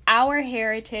 this is our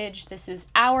heritage, this is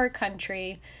our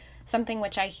country. Something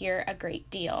which I hear a great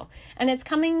deal. And it's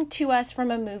coming to us from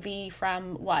a movie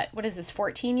from, what is this,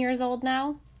 14 years old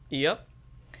now? Yep.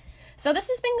 So this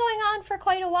has been going on for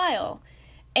quite a while.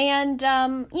 And,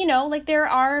 there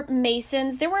are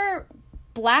Masons. There were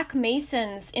Black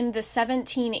Masons in the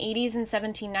 1780s and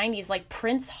 1790s. Like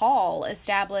Prince Hall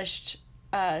established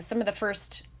some of the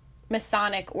first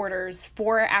Masonic orders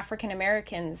for African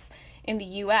Americans in the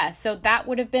U.S. So that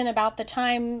would have been about the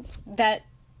time that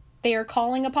they are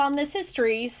calling upon this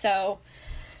history, so...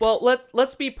 Well,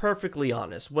 let's be perfectly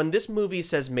honest. When this movie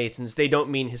says Masons, they don't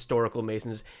mean historical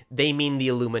Masons. They mean the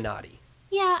Illuminati.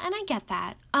 Yeah, and I get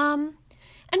that. And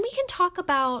we can talk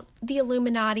about the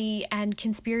Illuminati and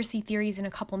conspiracy theories in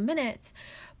a couple minutes,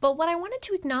 but what I wanted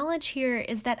to acknowledge here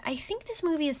is that I think this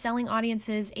movie is selling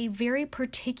audiences a very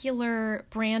particular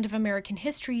brand of American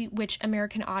history, which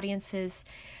American audiences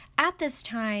at this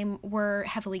time were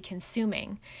heavily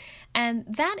consuming. And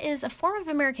that is a form of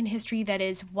American history that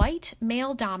is white,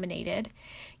 male-dominated,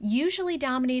 usually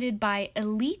dominated by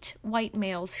elite white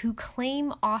males who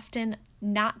claim often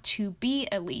not to be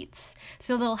elites.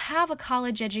 So they'll have a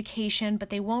college education, but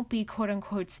they won't be,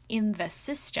 quote-unquote, in the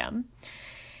system.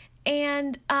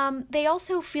 And they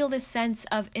also feel this sense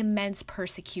of immense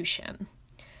persecution.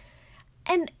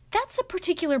 And that's a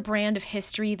particular brand of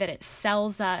history that it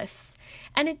sells us.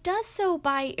 And it does so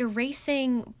by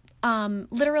erasing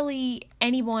literally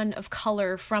anyone of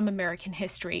color from American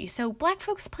history. So Black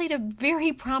folks played a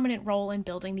very prominent role in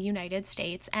building the United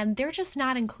States, and they're just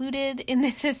not included in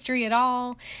this history at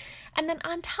all. And then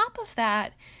on top of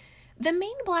that, the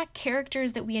main Black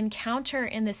characters that we encounter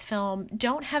in this film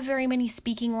don't have very many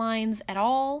speaking lines at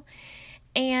all.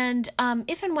 And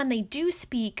if and when they do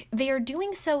speak, they are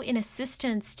doing so in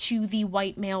assistance to the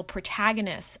white male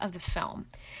protagonists of the film.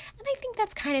 And I think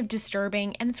that's kind of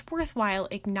disturbing, and it's worthwhile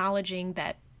acknowledging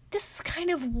that this is kind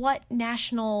of what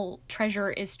National Treasure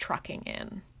is trucking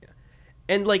in.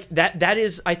 And, like, that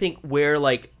is, I think, where,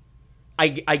 like, I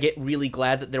get really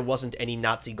glad that there wasn't any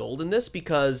Nazi gold in this,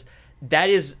 because that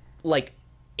is, like,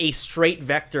 a straight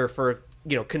vector for,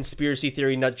 conspiracy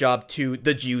theory nut job to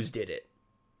the Jews did it.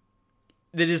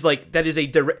 That is a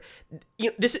direct,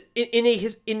 this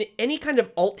in any kind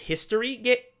of alt history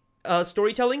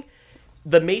storytelling,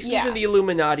 the Masons and the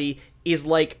Illuminati is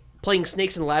like playing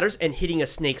snakes and ladders and hitting a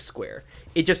snake square.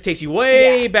 it just takes you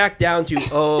way Yeah. back down to,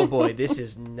 oh boy, this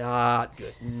is not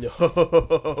good.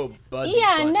 No, buddy.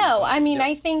 I mean, no.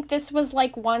 I think this was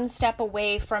like one step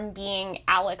away from being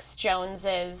Alex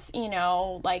Jones's,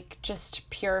 like just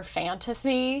pure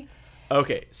fantasy.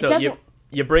 Okay, so doesn't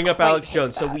you bring up quite Alex hit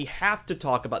Jones, so that. we have to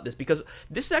talk about this because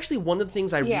this is actually one of the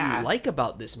things I Yeah. really like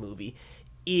about this movie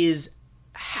is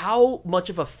how much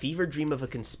of a fever dream of a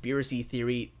conspiracy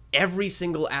theory every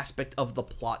single aspect of the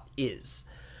plot is.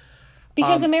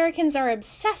 Because Americans are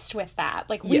obsessed with that.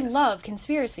 Like, we Yes. love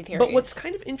conspiracy theories. But what's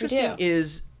kind of interesting do.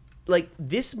 is, like,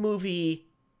 this movie,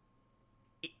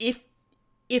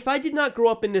 if I did not grow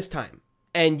up in this time,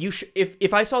 and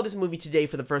if I saw this movie today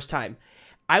for the first time,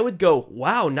 I would go,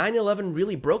 wow, 9/11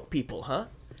 really broke people, huh?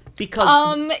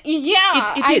 Because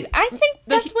yeah, It did. I think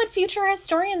The- that's what future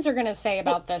historians are going to say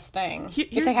about this thing,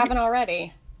 if they haven't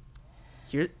already.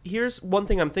 here's one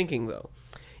thing I'm thinking, though,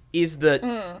 is that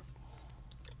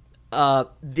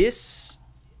this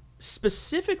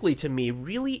specifically to me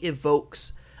really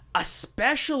evokes,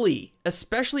 especially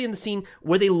in the scene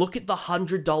where they look at the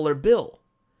 $100 bill.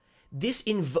 This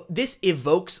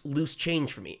evokes loose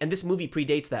change for me, and this movie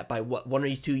predates that by what, 1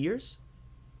 or 2 years?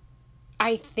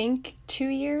 I think 2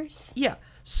 years. Yeah.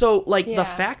 So like the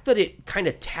Yeah. fact that it kind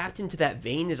of tapped into that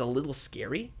vein is a little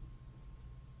scary.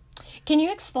 Can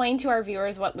you explain to our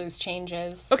viewers what loose change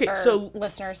is? Okay, Or so-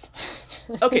 listeners.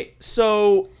 Okay,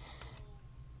 so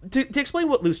to explain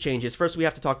what loose change is, first we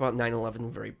have to talk about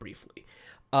 9/11 very briefly.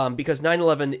 Because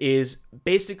 9/11 is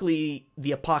basically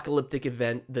the apocalyptic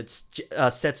event that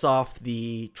sets off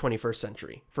the 21st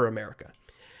century for America.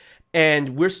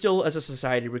 And we're still, as a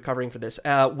society, recovering for this.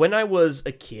 When I was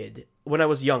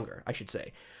younger, I should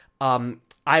say,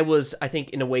 I was, I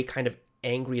think, in a way, kind of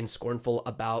angry and scornful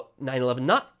about 9/11.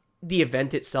 Not the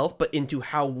event itself, but into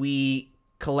how we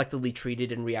collectively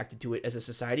treated and reacted to it as a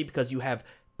society, because you have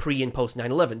pre and post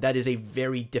 9/11. That is a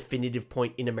very definitive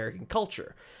point in American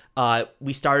culture.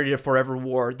 We started a forever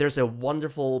war. There's a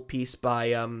wonderful piece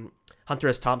by Hunter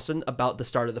S. Thompson about the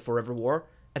start of the forever war.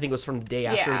 I think it was from the day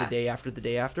after, Yeah. the day after, the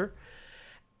day after.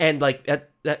 And like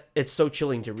that it's so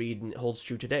chilling to read, and it holds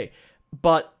true today.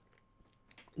 But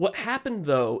what happened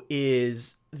though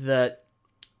is that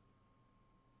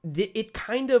it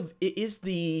is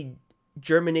the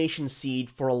germination seed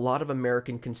for a lot of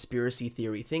American conspiracy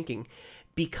theory thinking,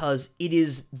 because it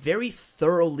is very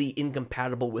thoroughly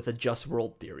incompatible with a just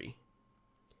world theory.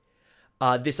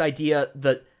 This idea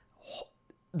that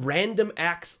random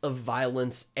acts of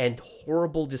violence and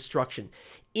horrible destruction,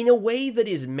 in a way that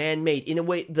is man-made, in a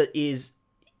way that is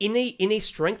in a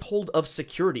stranglehold of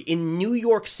security in New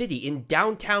York City, in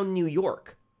downtown New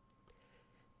York,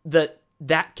 that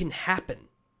can happen.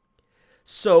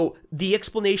 So the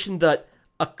explanation that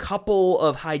a couple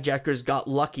of hijackers got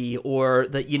lucky, or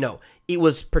that, it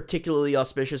was particularly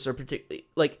auspicious, or particularly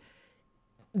like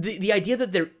the idea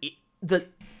that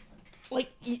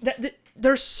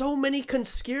there's so many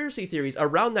conspiracy theories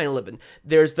around 9/11.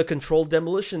 There's the controlled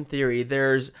demolition theory.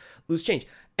 There's loose change.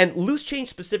 And loose change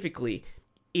specifically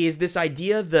is this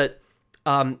idea that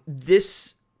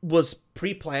this was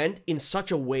pre-planned in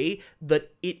such a way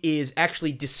that it is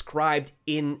actually described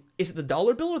in, is it the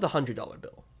dollar bill or the $100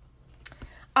 bill?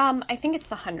 I think it's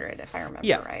the 100, if I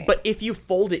remember right. But if you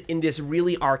fold it in this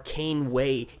really arcane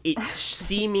way, it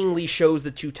seemingly shows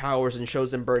the two towers and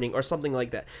shows them burning, or something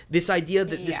like that. This idea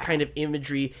that this Yeah. kind of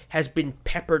imagery has been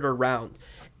peppered around.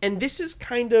 And this is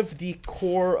kind of the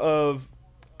core of,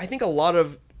 I think, a lot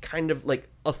of kind of like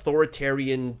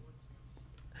authoritarian,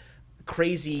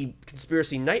 crazy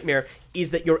conspiracy nightmare,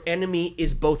 is that your enemy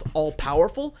is both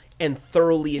all-powerful and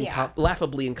thoroughly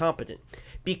laughably incompetent.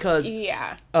 Because,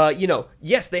 Yeah.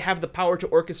 Yes, they have the power to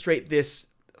orchestrate this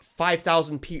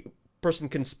 5,000 person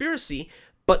conspiracy,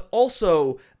 but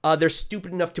also they're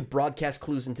stupid enough to broadcast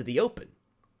clues into the open.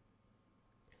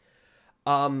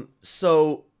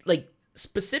 So, like,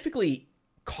 specifically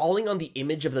calling on the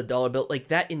image of the dollar bill, like,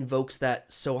 that invokes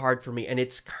that so hard for me. And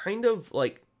it's kind of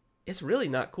like, it's really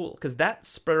not cool, because that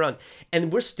spread around,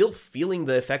 and we're still feeling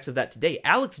the effects of that today.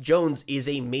 Alex Jones is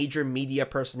a major media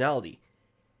personality.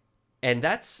 And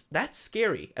that's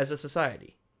scary as a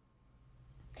society.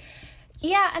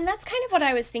 Yeah, and that's kind of what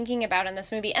I was thinking about in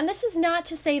this movie. And this is not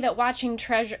to say that watching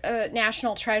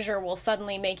National Treasure will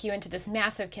suddenly make you into this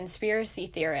massive conspiracy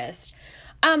theorist.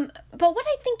 But what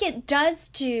I think it does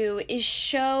do is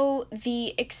show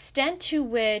the extent to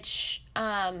which,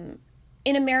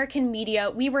 in American media,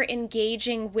 we were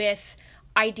engaging with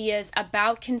ideas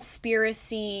about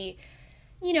conspiracy,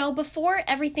 before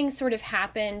everything sort of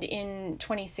happened in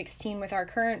 2016 with our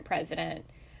current president.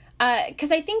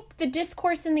 Because I think the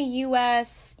discourse in the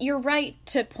U.S., you're right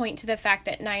to point to the fact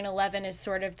that 9/11 is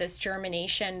sort of this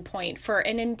germination point for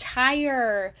an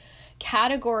entire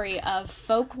category of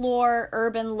folklore,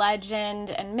 urban legend,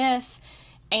 and myth,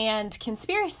 and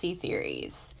conspiracy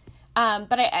theories.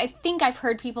 But I think I've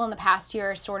heard people in the past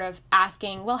year sort of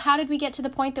asking, well, how did we get to the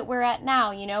point that we're at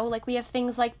now? You know, like we have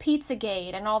things like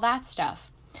Pizzagate and all that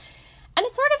stuff. And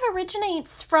it sort of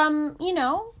originates from, you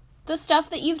know, the stuff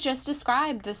that you've just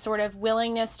described, this sort of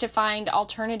willingness to find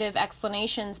alternative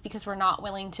explanations because we're not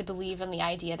willing to believe in the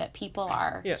idea that people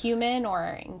are human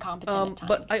or incompetent at times.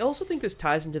 But I also think this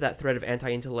ties into that thread of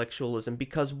anti-intellectualism,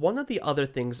 because one of the other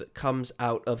things that comes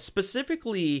out of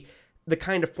specifically the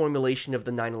kind of formulation of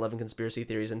the 9/11 conspiracy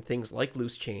theories and things like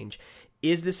loose change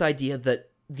is this idea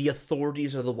that the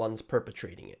authorities are the ones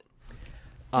perpetrating it.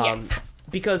 Yes.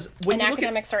 Because when and you look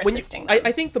academics at, are when you, assisting them.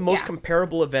 I think the most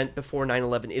comparable event before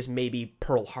 9/11 is maybe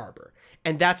Pearl Harbor.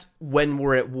 And that's when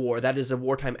we're at war. That is a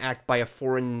wartime act by a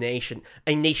foreign nation,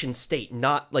 a nation state,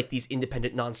 not like these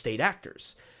independent non-state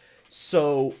actors.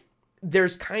 So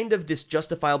there's kind of this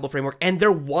justifiable framework, and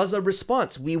there was a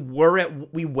response. We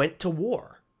went to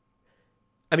war.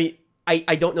 I mean,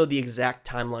 I don't know the exact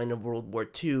timeline of World War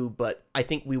II, but I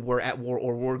think we were at war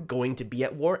or were going to be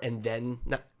at war, and then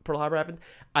Pearl Harbor happened.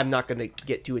 I'm not going to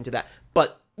get too into that.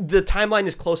 But the timeline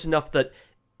is close enough that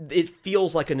it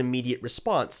feels like an immediate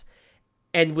response.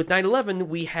 And with 9/11,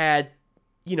 we had,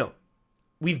 you know,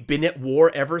 we've been at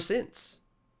war ever since.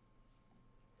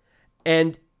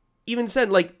 And even said,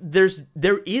 like,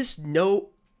 there is no,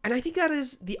 and I think that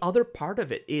is the other part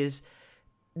of it, is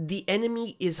the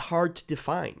enemy is hard to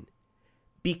define.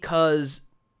 Because,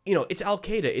 you know, it's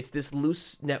Al-Qaeda. It's this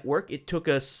loose network. It took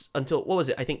us until, what was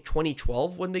it? I think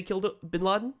 2012 when they killed bin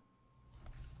Laden?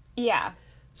 Yeah.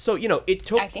 So, you know, it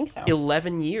took I think so.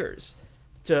 11 years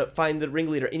to find the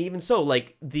ringleader. And even so,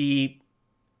 like, the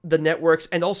networks,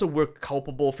 and also we're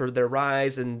culpable for their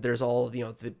rise, and there's all, you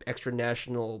know, the extra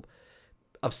national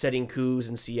upsetting coups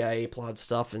and CIA plot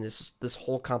stuff and this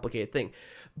whole complicated thing.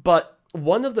 But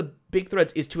one of the big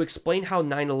threads is to explain how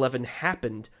 9/11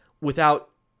 happened without,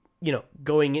 you know,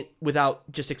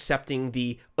 without just accepting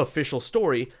the official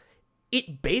story.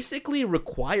 It basically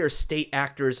requires state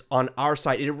actors on our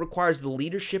side. It requires the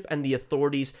leadership and the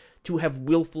authorities to have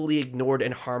willfully ignored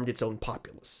and harmed its own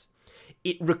populace.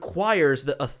 It requires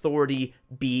the authority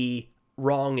be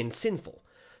wrong and sinful.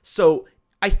 So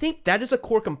I think that is a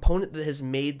core component that has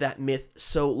made that myth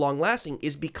so long-lasting,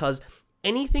 is because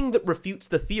anything that refutes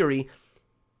the theory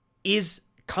is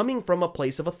coming from a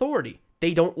place of authority.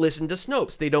 They don't listen to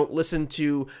Snopes. They don't listen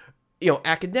to, you know,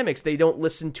 academics. They don't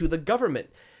listen to the government.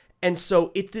 And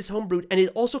so it's this homebrewed, and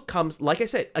it also comes, like I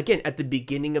said, again, at the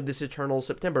beginning of this Eternal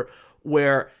September,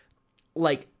 where,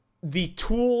 like, the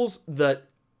tools that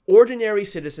ordinary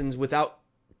citizens without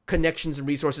connections and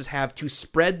resources have to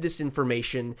spread this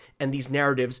information and these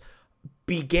narratives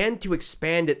began to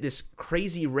expand at this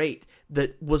crazy rate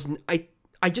that was,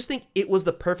 I just think it was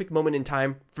the perfect moment in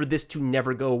time for this to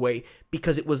never go away,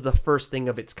 because it was the first thing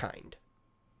of its kind.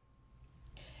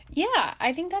 Yeah,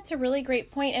 I think that's a really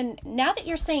great point. And now that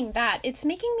you're saying that, it's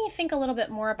making me think a little bit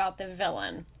more about the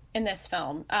villain in this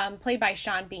film, played by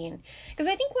Sean Bean. Because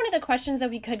I think one of the questions that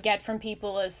we could get from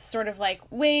people is sort of like,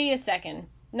 wait a second,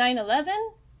 9/11?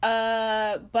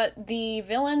 But the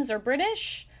villains are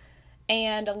British,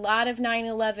 and a lot of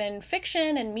 9/11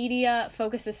 fiction and media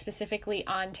focuses specifically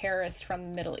on terrorists from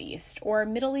the Middle East, or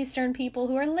Middle Eastern people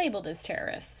who are labeled as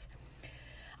terrorists.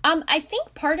 I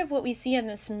think part of what we see in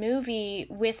this movie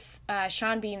with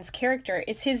Sean Bean's character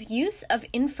is his use of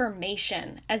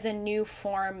information as a new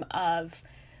form of,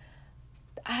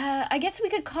 I guess we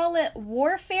could call it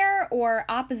warfare or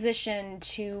opposition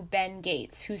to Ben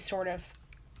Gates, who sort of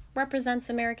represents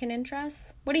American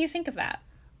interests. What do you think of that?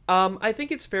 I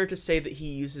think it's fair to say that he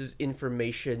uses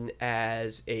information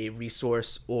as a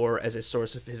resource or as a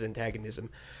source of his antagonism.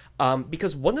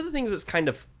 Because one of the things that's kind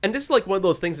of, and this is like one of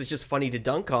those things that's just funny to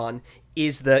dunk on,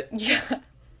 is that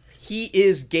he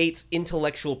is Gates'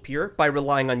 intellectual peer by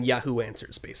relying on Yahoo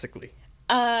Answers, basically.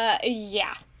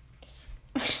 Yeah.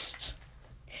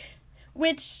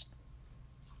 Which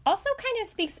also kind of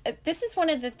speaks, this is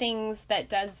one of the things that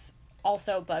does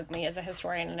also bug me as a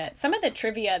historian in it. Some of the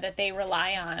trivia that they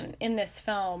rely on in this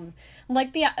film,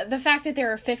 like the fact that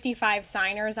there are 55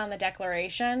 signers on the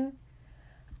Declaration,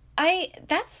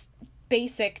 that's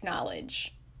basic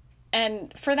knowledge.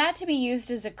 And for that to be used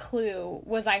as a clue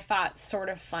was, I thought, sort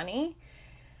of funny.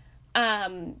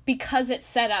 Because it's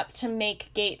set up to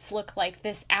make Gates look like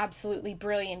this absolutely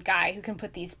brilliant guy who can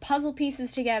put these puzzle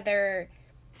pieces together.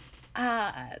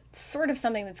 sort of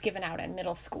something that's given out in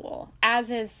middle school, as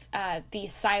is the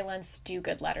Silence Do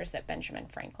Good letters that Benjamin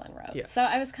Franklin wrote. Yeah. So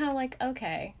I was kind of like,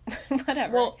 okay,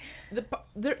 whatever. Well,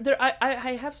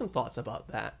 I have some thoughts about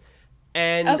that.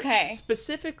 And Okay.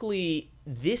 specifically,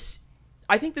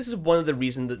 I think this is one of the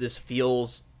reasons that this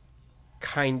feels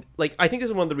I think this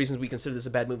is one of the reasons we consider this a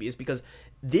bad movie, is because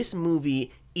this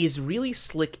movie is really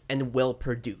slick and well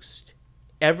produced.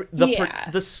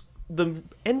 The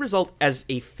end result as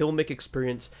a filmic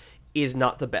experience is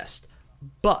not the best,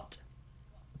 but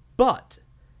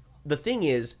the thing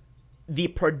is, the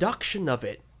production of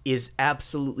it is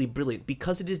absolutely brilliant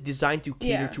because it is designed to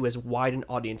cater Yeah. to as wide an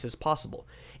audience as possible.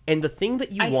 And the thing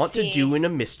that you I want to see. do in a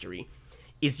mystery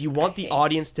is you want the see.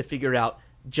 audience to figure out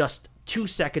just 2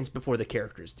 seconds before the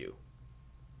characters do.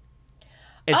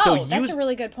 And that's a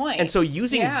really good point. And so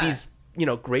using Yeah. these,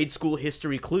 grade school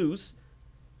history clues,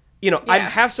 I'm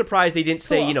half surprised they didn't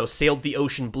say, Cool. sailed the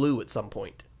ocean blue at some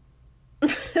point.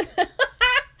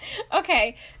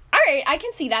 Okay. All right, I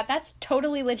can see that. That's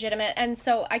totally legitimate. And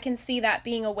so I can see that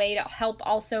being a way to help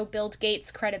also build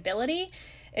Gates' credibility.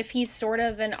 If he's sort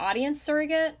of an audience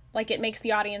surrogate, like it makes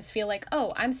the audience feel like,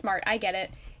 oh, I'm smart, I get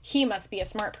it. He must be a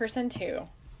smart person too.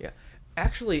 Yeah.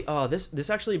 Actually, this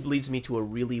actually leads me to a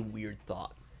really weird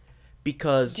thought.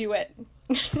 Because Do it.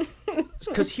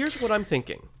 here's what I'm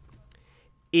thinking.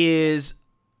 Is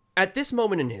at this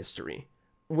moment in history,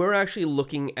 we're actually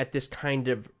looking at this kind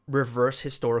of reverse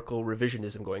historical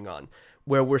revisionism going on,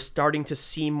 where we're starting to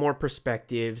see more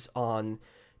perspectives on,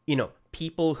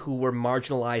 people who were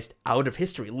marginalized out of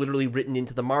history, literally written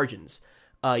into the margins.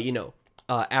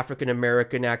 African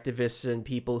American activists and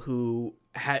people who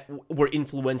were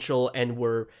influential and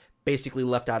were basically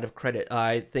left out of credit.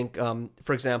 I think,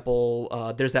 for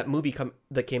example, there's that movie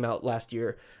that came out last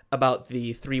year about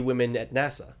the 3 women at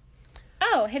NASA.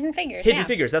 Oh, Hidden Figures. Hidden yeah.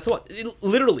 Figures, that's what,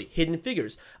 literally, Hidden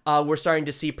Figures. We're starting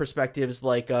to see perspectives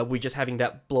like we're just having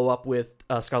that blow up with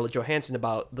Scarlett Johansson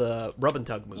about the Rub and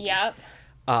Tug movie. Yep.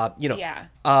 Yeah.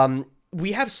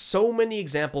 We have so many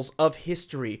examples of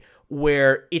history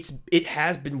where it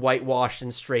has been whitewashed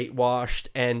and straight washed,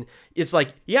 and it's like,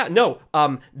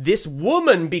 this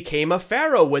woman became a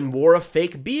pharaoh and wore a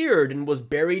fake beard and was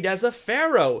buried as a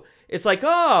pharaoh. It's like,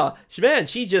 man,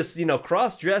 she just,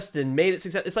 cross-dressed and made it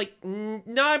success. It's like,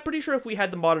 no, I'm pretty sure if we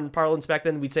had the modern parlance back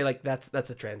then, we'd say, like, that's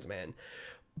a trans man.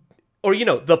 Or,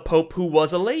 the Pope who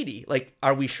was a lady. Like,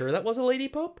 are we sure that was a lady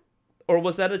Pope? Or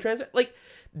was that a trans man? Like,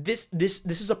 this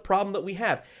is a problem that we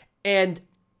have. And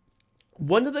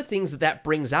one of the things that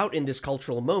brings out in this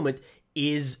cultural moment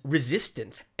is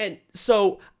resistance. And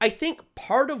so I think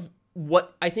part of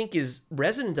what I think is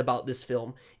resonant about this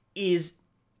film is,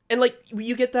 and like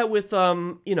you get that with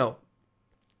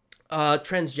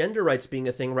transgender rights being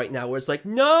a thing right now, where it's like,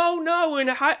 no,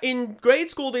 in grade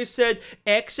school they said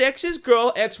XX is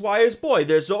girl, XY is boy.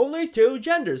 There's only 2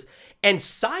 genders. And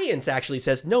science actually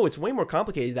says, no, it's way more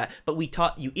complicated than that. But we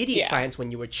taught you idiot science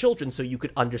when you were children so you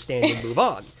could understand and move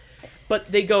on. But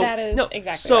they go, That is no.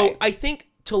 exactly So right. I think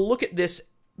to look at this,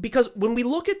 because when we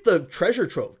look at the treasure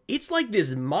trove, it's like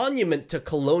this monument to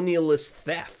colonialist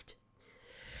theft.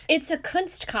 It's a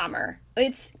Kunstkammer.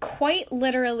 It's quite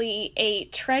literally a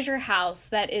treasure house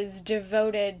that is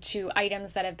devoted to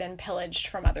items that have been pillaged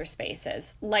from other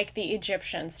spaces, like the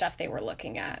Egyptian stuff they were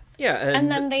looking at. Yeah,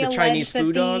 And then they the allege Chinese that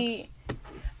food dogs.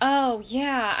 Oh,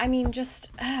 yeah. I mean,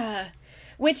 just...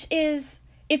 which is...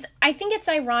 I think it's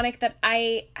ironic that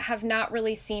I have not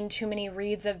really seen too many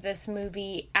reads of this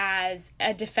movie as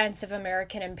a defense of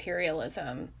American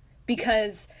imperialism,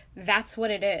 because that's what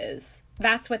it is.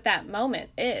 That's what that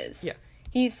moment is. Yeah.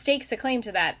 He stakes a claim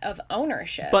to that of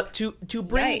ownership. But to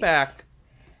bring Yikes. back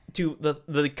to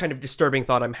the kind of disturbing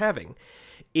thought I'm having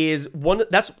is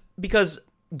that's because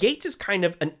Gates is kind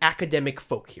of an academic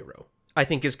folk hero, I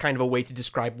think, is kind of a way to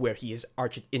describe where he is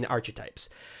in archetypes.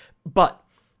 But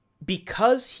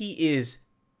because he is,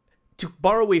 to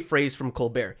borrow a phrase from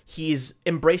Colbert, he is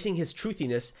embracing his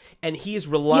truthiness and he is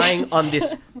relying Yes. on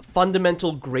this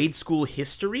fundamental grade school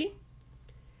history.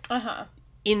 Uh-huh.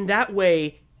 In that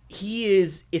way, he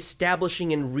is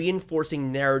establishing and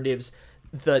reinforcing narratives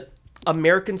that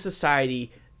American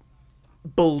society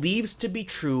believes to be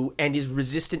true and is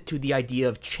resistant to the idea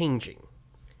of changing.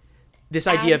 This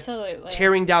idea Absolutely. of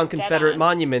tearing down Dead Confederate on.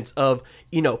 monuments, of,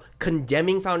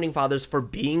 condemning founding fathers for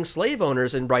being slave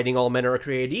owners and writing all men are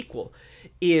created equal,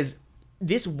 is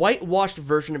this whitewashed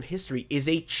version of history is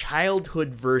a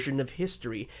childhood version of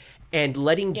history, and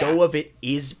letting go Yeah. of it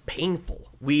is painful.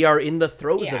 We are in the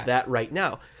throes Yeah. of that right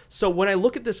now. So when I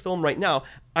look at this film right now,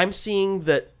 I'm seeing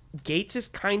that Gates is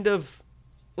kind of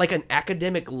like an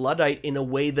academic Luddite in a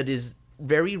way that is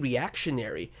very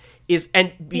reactionary.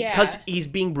 because Yeah. he's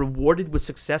being rewarded with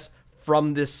success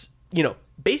from this,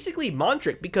 basically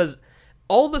mantric, because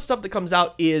all the stuff that comes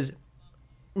out is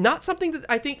not something that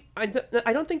I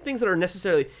don't think things that are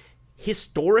necessarily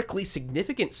historically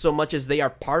significant so much as they are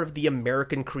part of the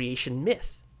American creation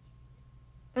myth.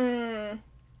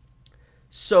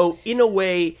 So in a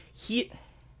way, he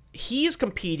is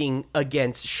competing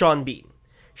against Sean Bean.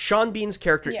 Sean Bean's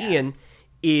character Yeah. Ian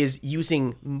is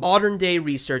using modern day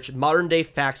research, modern day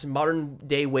facts, modern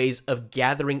day ways of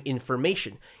gathering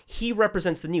information. He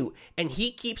represents the new, and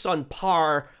he keeps on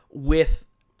par with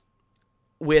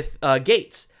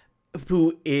Gates,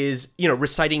 who is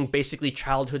reciting basically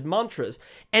childhood mantras.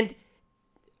 And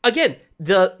again,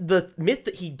 the myth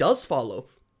that he does follow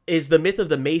is the myth of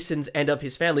the Masons and of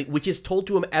his family, which is told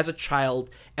to him as a child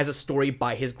as a story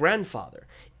by his grandfather.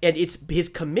 And it's his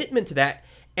commitment to that,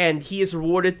 and he is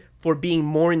rewarded for being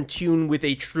more in tune with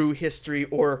a true history,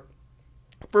 or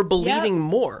for believing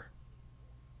more.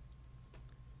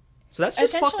 So that's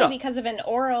just fucked up. Because of an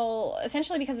oral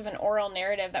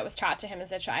narrative that was taught to him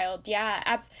as a child.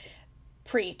 Yeah,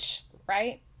 preach,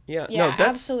 right? Yeah, Yeah, no, that's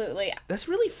absolutely. That's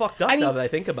really fucked up I mean, now that I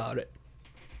think about it.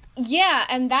 Yeah,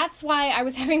 and that's why I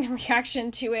was having the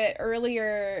reaction to it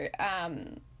earlier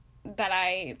that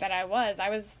I was.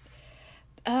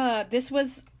 This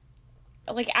was,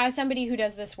 like, as somebody who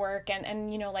does this work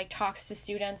and like talks to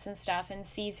students and stuff and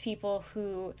sees people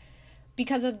who,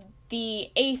 because of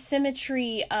the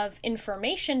asymmetry of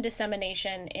information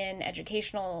dissemination in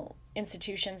educational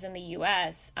institutions in the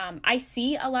US, I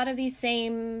see a lot of these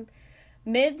same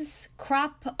myths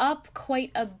crop up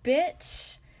quite a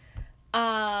bit.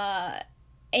 And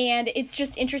it's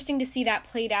just interesting to see that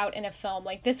played out in a film.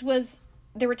 Like,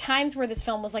 there were times where this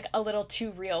film was like a little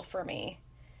too real for me.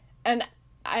 And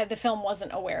the film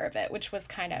wasn't aware of it, which was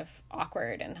kind of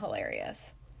awkward and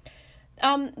hilarious.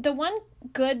 The one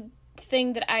good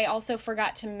thing that I also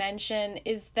forgot to mention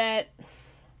is that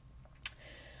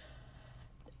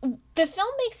the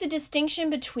film makes a distinction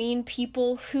between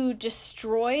people who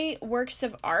destroy works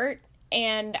of art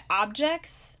and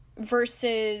objects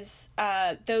versus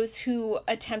those who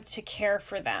attempt to care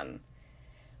for them,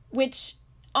 which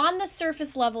on the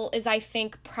surface level is, I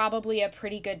think, probably a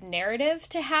pretty good narrative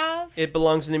to have. It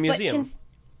belongs in a museum.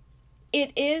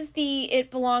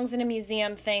 It belongs in a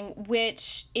museum thing,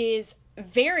 which is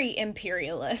very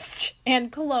imperialist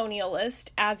and colonialist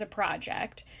as a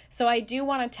project. So I do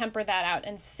want to temper that out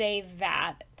and say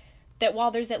that while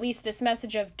there's at least this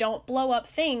message of don't blow up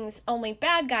things, only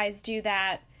bad guys do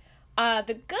that,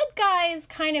 the good guys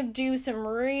kind of do some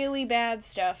really bad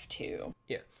stuff too.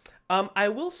 Yeah. I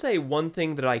will say one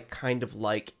thing that I kind of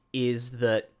like is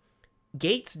that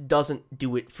Gates doesn't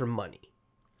do it for money.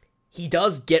 He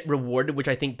does get rewarded, which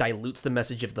I think dilutes the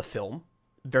message of the film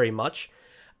very much.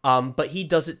 But he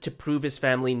does it to prove his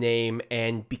family name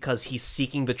and because he's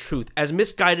seeking the truth. As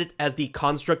misguided as the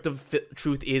construct of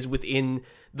truth is within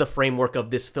the framework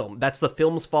of this film. That's the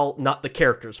film's fault, not the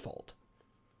character's fault.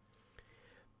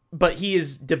 But he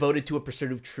is devoted to a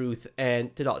pursuit of truth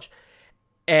and to knowledge.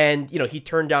 And, he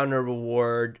turned down a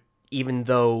reward even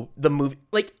though the movie...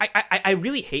 Like, I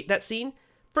really hate that scene.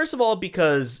 First of all,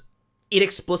 because it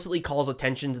explicitly calls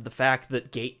attention to the fact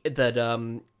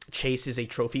that Chase is a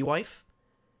trophy wife.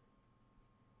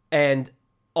 And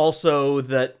also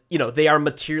that, they are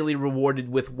materially rewarded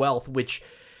with wealth, which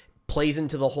plays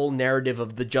into the whole narrative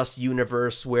of the just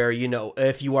universe where,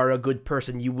 if you are a good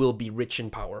person, you will be rich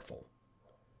and powerful.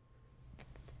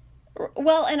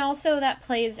 Well, and also that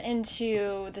plays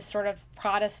into the sort of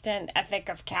Protestant ethic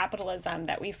of capitalism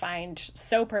that we find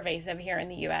so pervasive here in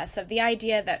the US, of the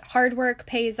idea that hard work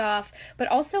pays off, but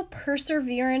also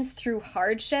perseverance through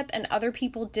hardship and other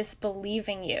people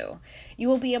disbelieving you. You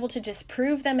will be able to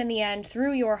disprove them in the end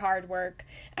through your hard work,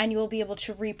 and you will be able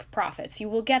to reap profits. You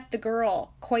will get the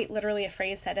girl, quite literally a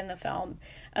phrase said in the film,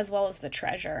 as well as the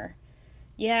treasure.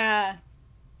 Yeah.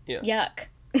 Yuck.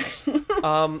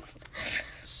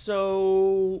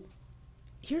 So,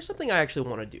 here's something I actually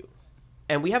want to do.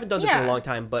 And we haven't done this in a long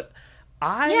time, but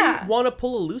I want to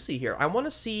pull a Lucy here. I want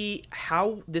to see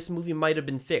how this movie might have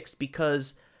been fixed,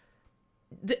 because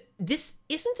this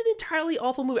isn't an entirely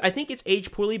awful movie. I think it's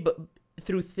aged poorly, but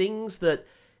through things that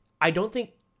I don't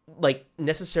think, like,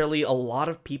 necessarily a lot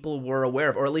of people were aware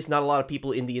of, or at least not a lot of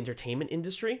people in the entertainment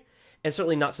industry, and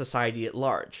certainly not society at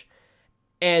large.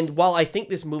 And while I think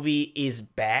this movie is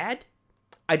bad,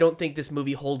 I don't think this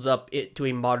movie holds up to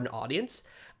a modern audience.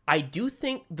 I do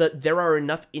think that there are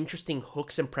enough interesting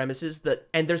hooks and premises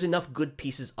and there's enough good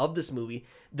pieces of this movie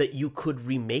that you could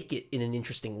remake it in an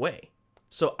interesting way.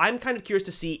 So I'm kind of curious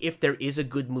to see if there is a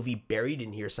good movie buried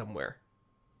in here somewhere.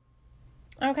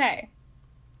 Okay.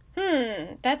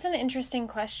 That's an interesting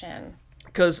question.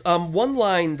 Because one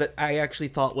line that I actually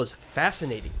thought was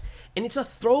fascinating, and it's a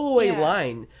throwaway Yeah.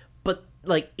 line, but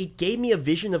like it gave me a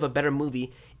vision of a better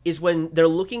movie, is when they're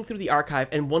looking through the archive,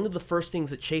 and one of the first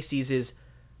things that Chase sees is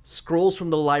scrolls from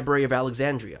the Library of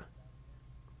Alexandria.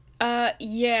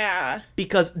 Yeah.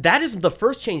 Because that is the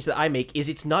first change that I make, is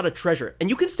it's not a treasure. And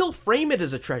you can still frame it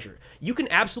as a treasure. You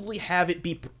can absolutely have it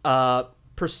be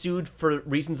pursued for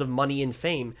reasons of money and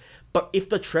fame. But if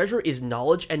the treasure is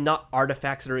knowledge and not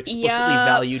artifacts that are explicitly Yeah.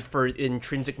 valued for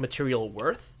intrinsic material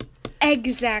worth,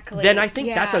 Exactly. then I think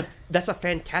Yeah. that's a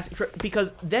fantastic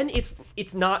because then it's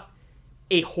not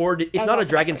a hoard, it's was not a also my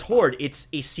dragon's first thought. hoard, it's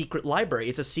a secret library,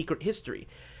 it's a secret history.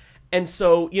 And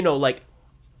so,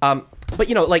 but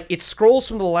it scrolls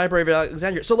from the Library of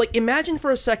Alexandria. So like imagine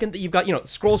for a second that you've got,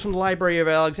 scrolls from the Library of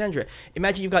Alexandria.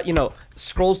 Imagine you've got,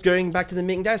 scrolls going back to the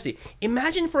Ming Dynasty.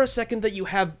 Imagine for a second that you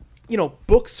have,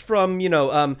 books from,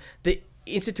 the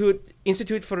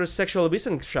Institute for Sexual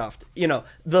Wissenschaft,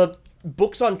 the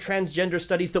books on transgender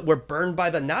studies that were burned by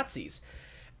the Nazis.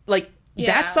 Like Yeah.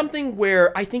 that's something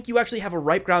where I think you actually have a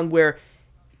ripe ground where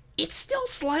it's still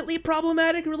slightly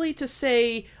problematic, really, to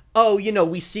say, oh,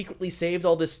 we secretly saved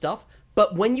all this stuff.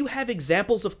 But when you have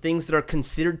examples of things that are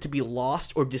considered to be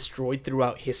lost or destroyed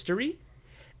throughout history,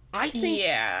 I think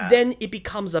Yeah. then it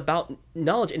becomes about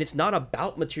knowledge and it's not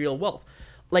about material wealth.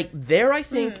 Like, there, I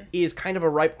think, is kind of a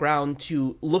ripe ground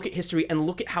to look at history and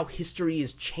look at how history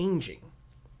is changing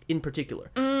in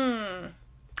particular.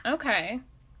 Okay.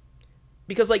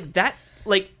 Because,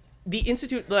 the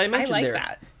institute that I mentioned like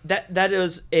there, that. that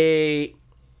was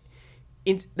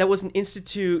an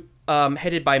institute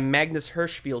headed by Magnus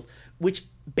Hirschfeld, which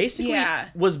basically Yeah.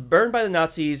 was burned by the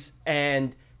Nazis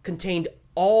and contained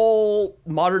all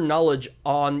modern knowledge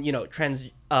on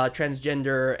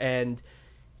transgender and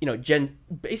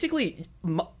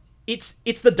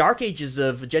it's the dark ages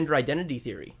of gender identity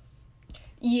theory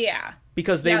Yeah.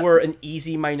 because they Yep. were an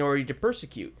easy minority to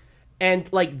persecute. And,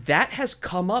 that has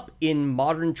come up in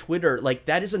modern Twitter. Like,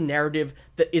 that is a narrative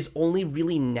that is only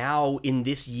really now, in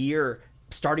this year,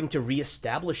 starting to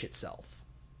reestablish itself.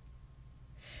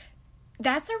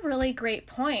 That's a really great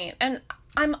point. And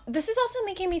this is also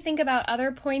making me think about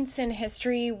other points in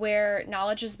history where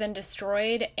knowledge has been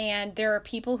destroyed and there are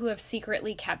people who have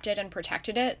secretly kept it and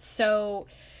protected it. So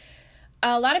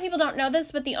a lot of people don't know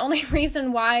this, but the only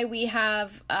reason why we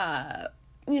have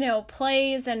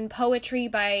plays and poetry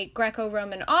by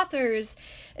Greco-Roman authors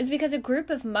is because a group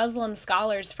of Muslim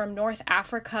scholars from North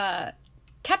Africa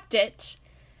kept it,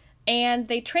 and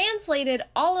they translated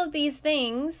all of these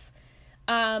things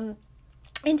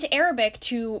into Arabic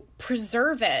to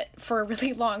preserve it for a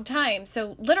really long time.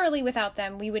 So literally without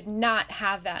them, we would not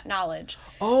have that knowledge.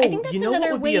 Oh, I think that's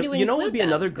another way to what would be include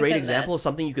another them great within example of this.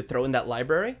 something you could throw in that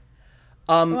library?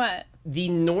 What? The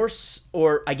Norse,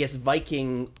 or I guess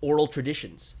Viking, oral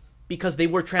traditions, because they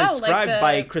were transcribed the-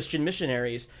 by Christian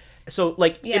missionaries. So,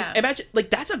 Yeah. imagine,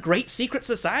 that's a great secret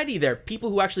society there. People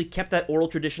who actually kept that oral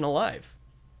tradition alive.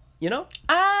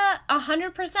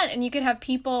 100%. And you could have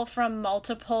people from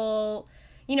multiple,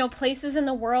 places in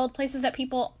the world, places that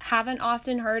people haven't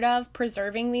often heard of,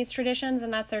 preserving these traditions,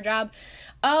 and that's their job.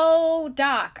 Oh,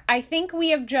 Doc, I think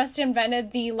we have just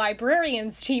invented the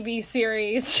Librarians TV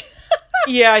series.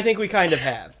 Yeah, I think we kind of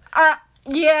have.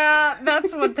 Yeah,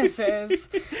 that's what this is.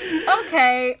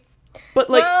 Okay. But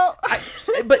Well-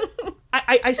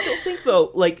 I still think though,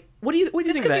 what do you think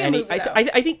of could that, be a Annie? movie,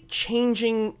 I think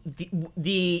changing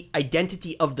the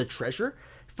identity of the treasure,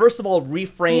 first of all,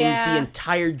 reframes Yeah. the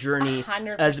entire journey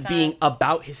 100%. as being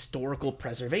about historical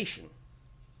preservation.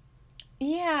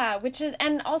 Yeah, which is,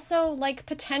 and also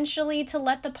potentially to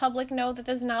let the public know that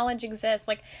this knowledge exists.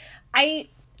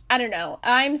 I don't know.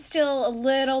 I'm still a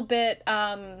little bit,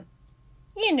 I'm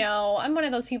one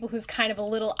of those people who's kind of a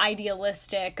little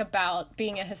idealistic about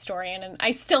being a historian, and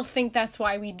I still think that's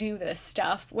why we do this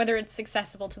stuff. Whether it's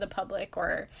accessible to the public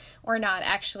or not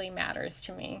actually matters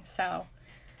to me. So,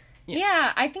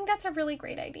 yeah, I think that's a really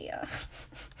great idea.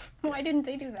 Why didn't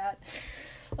they do that?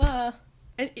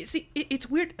 And it's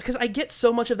weird because I get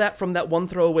so much of that from that one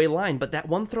throwaway line, but that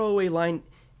one throwaway line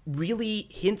really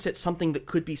hints at something that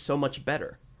could be so much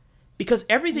better. Because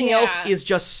everything else Yeah. is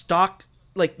just stock,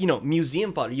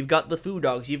 museum fodder. You've got the food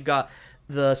dogs, you've got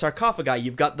the sarcophagi,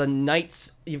 you've got the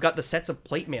knights, you've got the sets of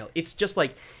plate mail. It's just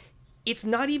it's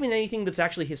not even anything that's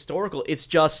actually historical. It's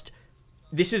just,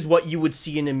 this is what you would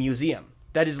see in a museum.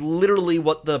 That is literally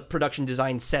what the production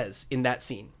design says in that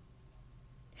scene.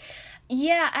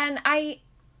 Yeah, and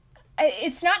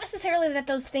it's not necessarily that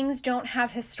those things don't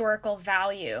have historical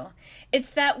value.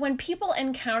 It's that when people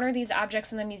encounter these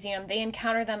objects in the museum, they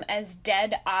encounter them as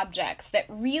dead objects that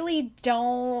really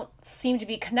don't seem to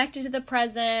be connected to the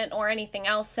present or anything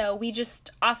else. So we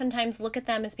just oftentimes look at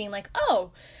them as being like,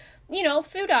 oh, you know,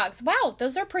 foo dogs. Wow,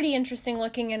 those are pretty interesting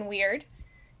looking and weird.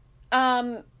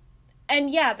 And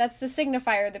yeah, that's the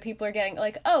signifier that people are getting.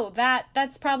 Like, oh,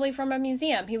 that's probably from a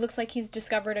museum. He looks like he's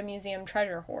discovered a museum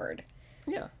treasure hoard.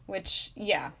 Yeah. Which,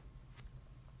 yeah.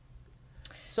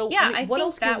 So, Yeah, I mean, I what think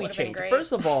else that can we would've been change? great.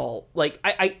 First of all, like,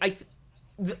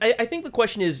 I think the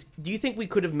question is, do you think we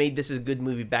could have made this a good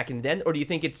movie back in the day, or do you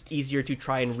think it's easier to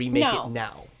try and remake No. it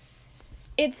now?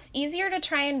 It's easier to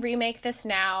try and remake this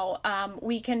now.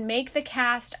 We can make the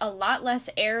cast a lot less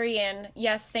Aryan.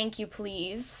 Yes, thank you,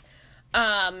 please.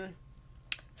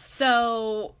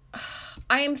 So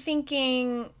I am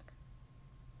thinking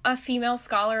a female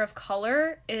scholar of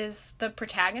color is the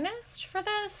protagonist for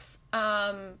this.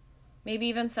 Maybe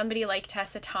even somebody like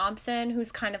Tessa Thompson,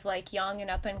 who's kind of like young and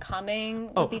up and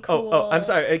coming, would be cool. Oh, I'm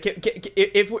sorry.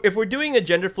 If we're doing a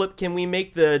gender flip, can we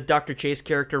make the Dr. Chase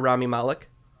character Rami Malek?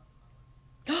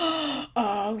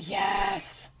 Oh,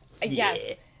 yes. Yes.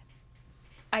 Yeah.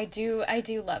 I do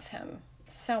love him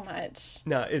so much.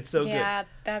 No, it's so good. Yeah,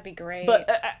 that'd be great. But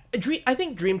I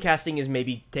think Dreamcasting is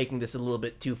maybe taking this a little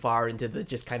bit too far into the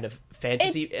just kind of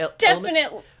fantasy element.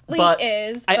 Definitely But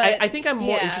is. I think I'm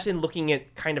more yeah. interested in looking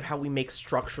at kind of how we make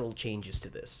structural changes to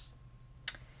this.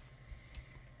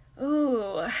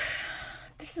 Ooh,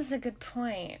 this is a good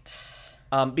point.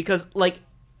 Because, like,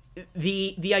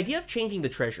 the idea of changing the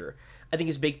treasure, I think,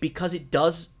 is big because it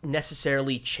does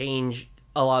necessarily change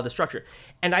a lot of the structure.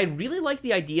 And I really like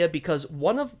the idea because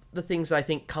one of the things that I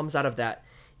think comes out of that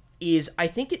is I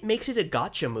think it makes it a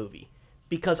gotcha movie.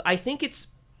 Because I think it's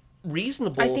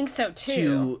reasonable I think so, too.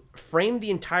 to frame the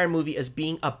entire movie as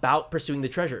being about pursuing the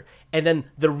treasure. And then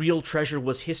the real treasure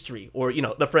was history, or, you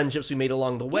know, the friendships we made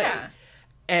along the way. Yeah.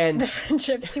 And The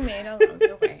friendships you made along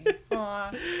the way.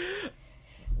 Aw.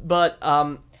 but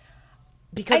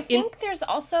because I think there's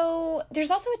also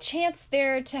a chance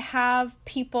there to have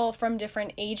people from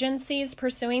different agencies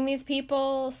pursuing these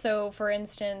people. So, for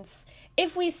instance,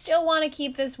 if we still want to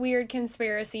keep this weird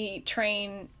conspiracy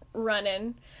train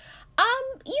running,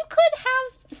 you could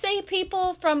have, say,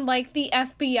 people from, like, the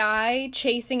FBI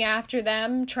chasing after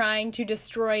them, trying to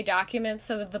destroy documents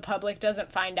so that the public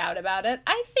doesn't find out about it.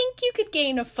 I think you could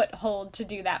gain a foothold to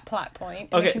do that plot point.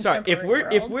 In Okay, the sorry. If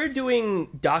contemporary if world. we're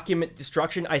doing document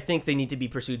destruction, I think they need to be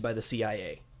pursued by the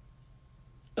CIA.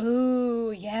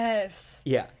 Ooh, yes.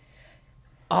 Yeah.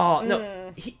 Oh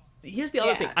no. Here's the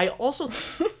other thing. Yeah. I also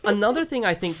another thing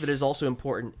I think that is also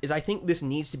important is I think this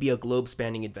needs to be a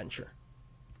globe-spanning adventure.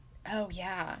 Oh,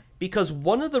 yeah. Because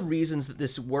one of the reasons that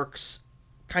this works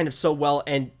kind of so well,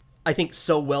 and I think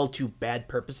so well to bad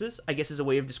purposes, I guess is a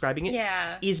way of describing it,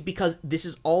 Yeah. is because this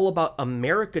is all about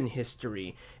American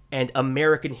history and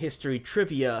American history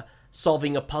trivia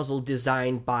solving a puzzle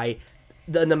designed by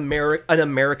an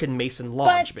American Mason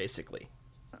Lodge, basically.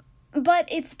 But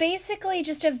it's basically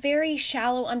just a very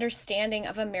shallow understanding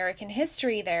of American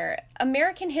history there.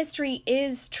 American history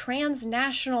is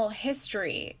transnational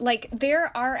history. Like,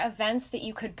 there are events that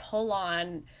you could pull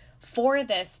on for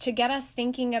this to get us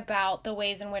thinking about the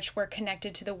ways in which we're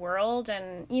connected to the world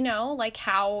and, you know, like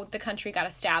how the country got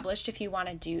established if you want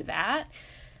to do that.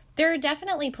 There are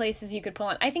definitely places you could pull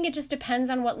on. I think it just depends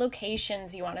on what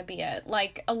locations you want to be at.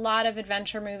 Like, a lot of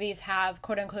adventure movies have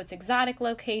quote-unquote exotic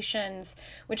locations,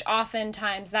 which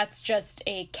oftentimes that's just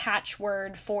a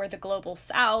catchword for the global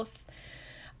south,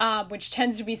 which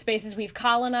tends to be spaces we've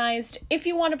colonized. If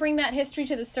you want to bring that history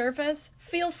to the surface,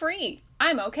 feel free.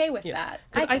 I'm okay with that.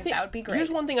 'Cause I think that would be great.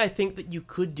 Here's one thing I think that you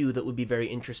could do that would be very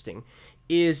interesting,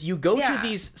 is you go to Yeah.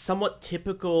 these somewhat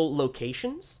typical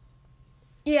locations,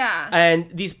 Yeah. and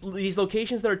these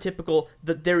locations that are typical,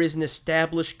 that there is an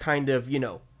established kind of, you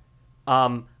know,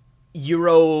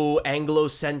 Euro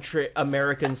Anglo-centric,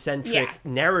 American-centric Yeah.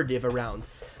 narrative around.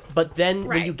 But then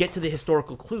when Right. you get to the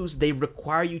historical clues, they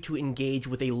require you to engage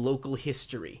with a local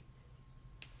history.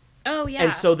 Oh, yeah.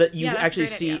 And so that you Yeah, that's a actually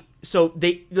great see, idea. so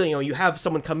they, you know, you have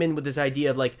someone come in with this idea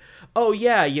of like, oh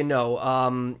yeah, you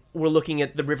know, we're looking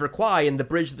at the River Kwai and the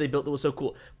bridge that they built that was so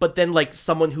cool. But then like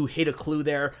someone who hid a clue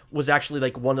there was actually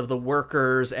like one of the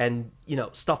workers, and you know,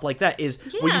 stuff like that is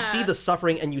where you see Yeah. the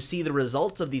suffering and you see the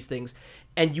results of these things,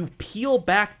 and you peel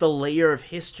back the layer of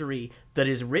history that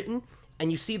is written,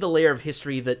 and you see the layer of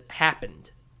history that happened.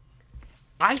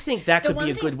 I think that could one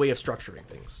be a thing- good way of structuring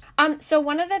things. So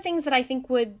one of the things that I think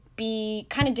would be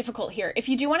kind of difficult here, if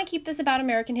you do want to keep this about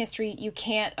American history, you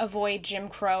can't avoid Jim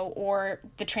Crow or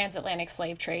the transatlantic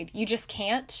slave trade. You just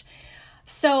can't.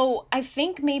 So I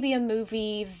think maybe a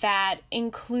movie that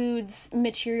includes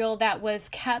material that was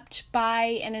kept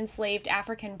by an enslaved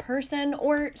African person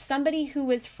or somebody who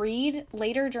was freed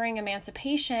later during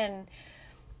emancipation,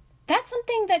 that's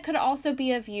something that could also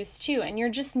be of use too. And you're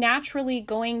just naturally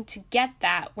going to get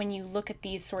that when you look at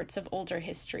these sorts of older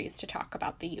histories to talk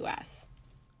about the U.S.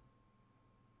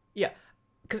 Yeah,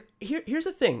 because here's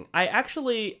the thing.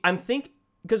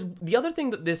 Because the other thing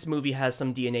that this movie has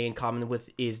some DNA in common with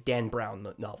is Dan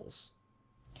Brown novels.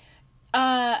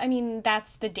 I mean,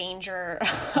 that's the danger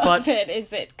But- of it,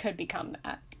 is it could become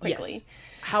that quickly. Yes.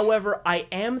 However, I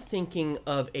am thinking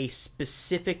of a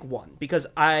specific one because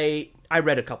I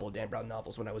read a couple of Dan Brown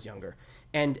novels when I was younger,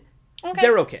 and Okay.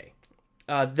 they're okay.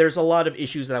 There's a lot of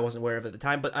issues that I wasn't aware of at the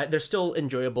time, but they're still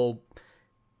enjoyable,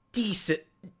 decent.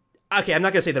 Okay, I'm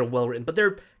not gonna say they're well written, but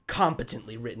they're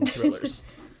competently written thrillers.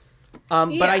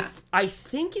 But Yeah. I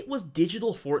think it was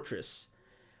Digital Fortress.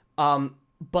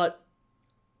 But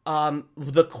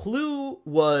the clue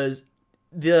was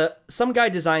some guy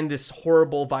designed this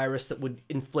horrible virus that would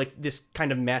inflict this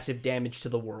kind of massive damage to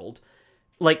the world.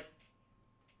 Like,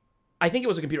 I think it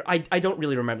was a computer. I don't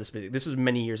really remember this. This was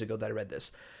many years ago that I read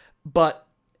this. But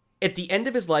at the end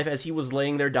of his life, as he was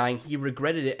laying there dying, he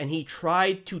regretted it, and he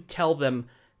tried to tell them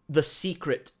the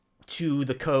secret to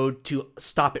the code to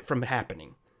stop it from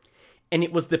happening. And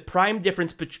it was the prime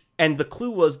difference, and the clue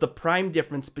was the prime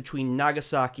difference between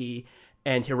Nagasaki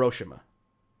and Hiroshima,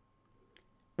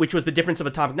 which was the difference of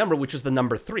atomic number, which was the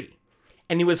number 3.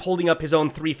 And he was holding up his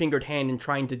own 3-fingered hand and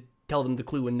trying to tell them the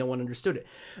clue, and no one understood it.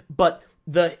 But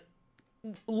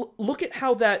look at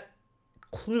how that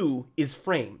clue is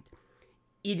framed.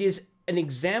 It is an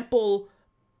example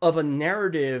of a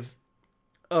narrative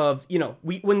of,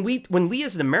 when we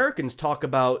as Americans talk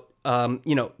about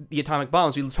the atomic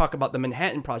bombs, we talk about the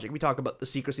Manhattan Project, we talk about the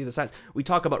secrecy of the science, we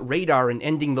talk about radar and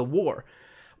ending the war,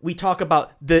 we talk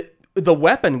about the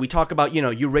weapon, we talk about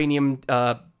uranium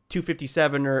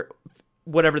 257 or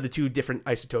whatever the two different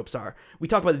isotopes are, we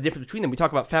talk about the difference between them, we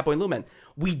talk about Fat Boy and Lumen.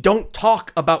 We don't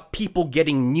talk about people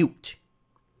getting nuked.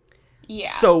 Yeah.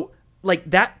 So, like,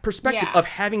 that perspective Yeah. of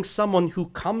having someone who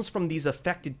comes from these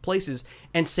affected places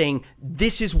and saying,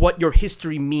 this is what your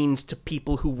history means to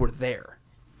people who were there.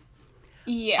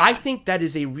 Yeah. I think that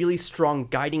is a really strong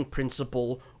guiding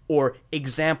principle or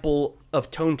example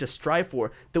of tone to strive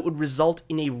for that would result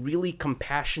in a really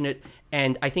compassionate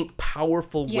and, I think,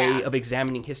 powerful way Yeah. of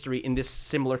examining history in this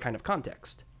similar kind of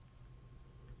context.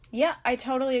 Yeah, I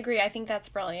totally agree. I think that's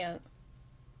brilliant.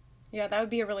 Yeah, that would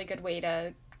be a really good way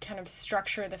to kind of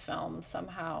structure the film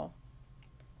somehow,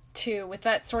 too, with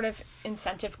that sort of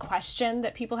incentive question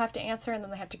that people have to answer, and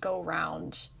then they have to go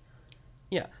around.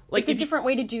 Yeah. Like, It's a if you- different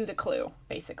way to do the clue,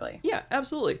 basically. Yeah,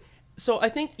 absolutely. So I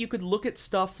think you could look at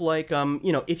stuff like,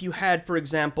 if you had, for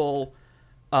example,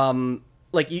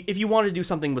 if you wanted to do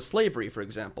something with slavery, for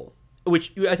example,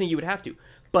 which I think you would have to,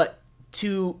 but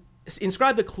to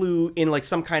inscribe the clue in like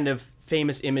some kind of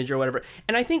famous image or whatever.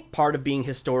 And I think part of being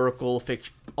historical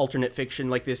fiction, alternate fiction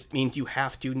like this means you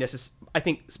have to I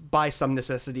think by some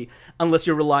necessity, unless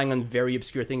you're relying on very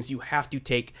obscure things, you have to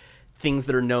take things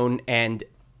that are known and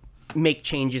make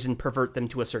changes and pervert them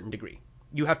to a certain degree.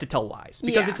 You have to tell lies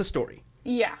because Yeah. it's a story.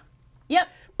 Yeah. Yep.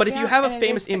 But if Yeah, you have and a it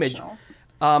famous is image,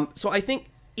 fictional. so I think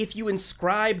if you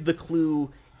inscribe the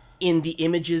clue in the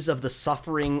images of the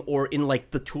suffering or in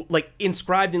like the tool, like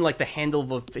inscribed in like the handle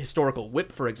of a historical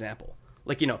whip, for example,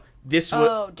 like, this was,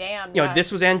 Oh, damn. this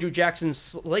yes. was Andrew Jackson's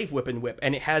slave whipping whip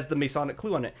and it has the Masonic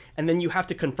clue on it. And then you have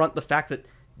to confront the fact that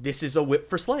this is a whip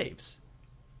for slaves.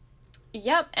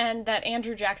 Yep, and that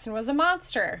Andrew Jackson was a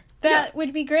monster. That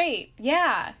would be great.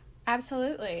 Yeah,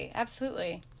 absolutely.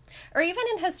 Absolutely. Or even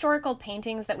in historical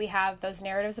paintings that we have those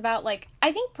narratives about, like,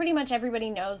 I think pretty much everybody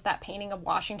knows that painting of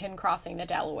Washington crossing the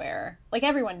Delaware. Like,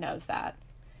 everyone knows that.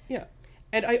 Yeah.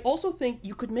 And I also think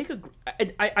you could make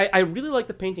I really like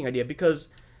the painting idea because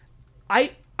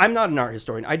I'm not an art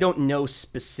historian. I don't know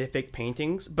specific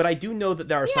paintings, but I do know that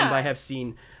there are some that I Yeah. have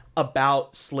seen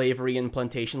about slavery and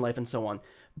plantation life and so on.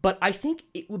 But I think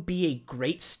it would be a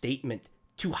great statement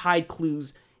to hide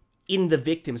clues in the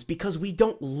victims because we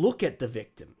don't look at the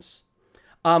victims.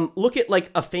 Look at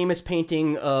like a famous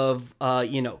painting of,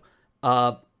 how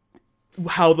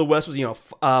the West was,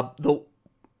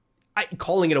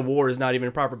 calling it a war is not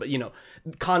even proper, but,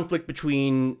 conflict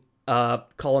between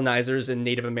colonizers and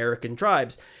Native American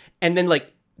tribes. And then,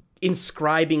 like,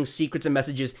 inscribing secrets and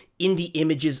messages in the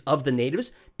images of the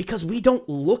natives because we don't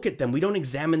look at them. We don't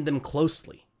examine them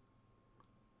closely.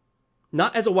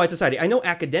 Not as a wide society. I know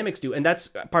academics do, and that's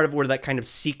part of where that kind of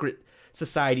secret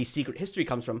society, secret history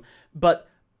comes from. But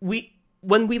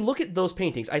when we look at those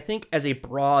paintings, I think as a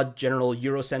broad, general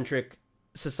Eurocentric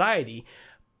society,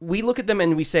 we look at them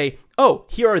and we say, oh,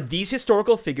 here are these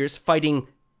historical figures fighting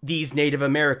these Native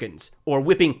Americans or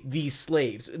whipping these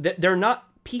slaves. They're not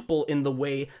people in the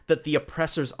way that the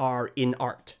oppressors are in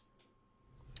art.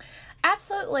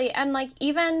 Absolutely. And like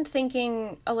even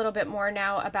thinking a little bit more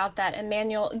now about that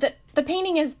Emanuel, the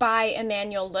painting is by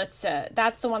Emanuel Lutze.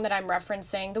 That's the one that I'm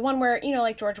referencing. The one where, you know,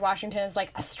 like George Washington is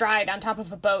like astride on top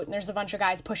of a boat and there's a bunch of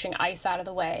guys pushing ice out of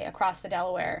the way across the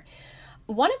Delaware.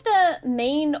 One of the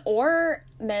main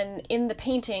oarmen in the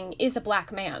painting is a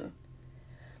black man.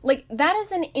 Like that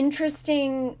is an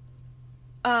interesting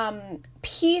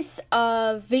piece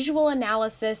of visual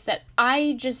analysis that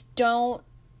I just don't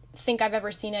think I've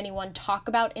ever seen anyone talk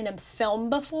about in a film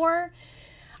before.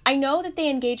 I know that they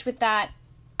engage with that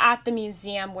at the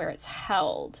museum where it's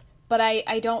held, but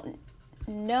I don't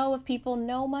know if people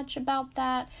know much about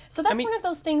that. So that's one of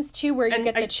those things too where you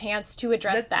get the chance to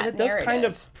address that it narrative. does kind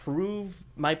of prove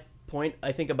my point,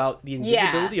 I think, about the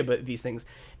invisibility of these things,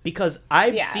 because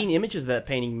I've seen images of that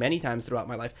painting many times throughout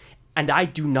my life, and I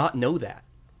do not know that.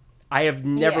 I have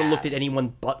never looked at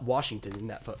anyone but Washington in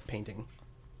that painting.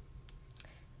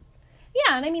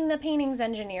 Yeah, and I mean the painting's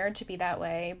engineered to be that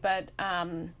way, but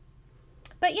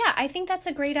yeah, I think that's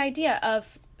a great idea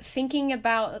of thinking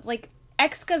about like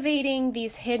excavating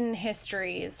these hidden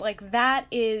histories. Like that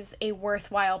is a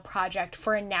worthwhile project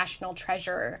for a national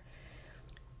treasure.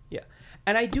 Yeah,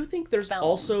 and I do think there's film.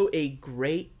 Also a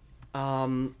great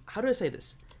how do I say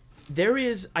this? There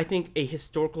is, I think, a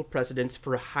historical precedence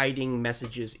for hiding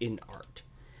messages in art,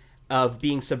 of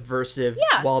being subversive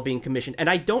while being commissioned. And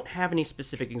I don't have any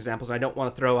specific examples. And I don't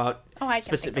want to throw out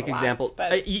specific examples.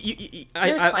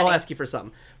 I'll ask you for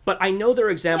some. But I know there are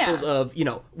examples of, you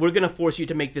know, we're going to force you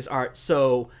to make this art,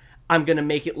 so I'm going to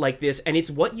make it like this. And it's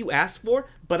what you asked for,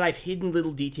 but I've hidden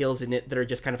little details in it that are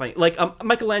just kind of funny. Like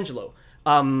Michelangelo.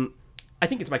 I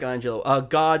think it's Michelangelo.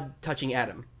 God touching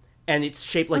Adam. And it's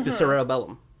shaped like the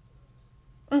cerebellum.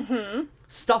 Mm-hmm.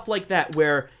 Stuff like that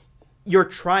where you're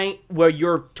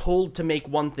told to make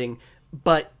one thing,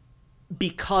 but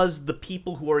because the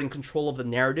people who are in control of the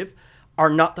narrative are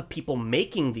not the people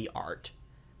making the art,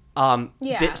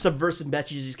 the subversive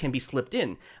messages can be slipped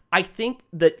in. I think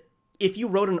that if you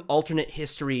wrote an alternate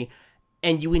history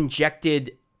and you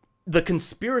injected the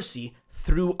conspiracy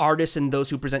through artists and those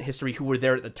who present history who were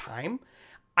there at the time,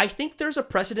 I think there's a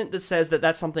precedent that says that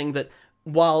that's something that,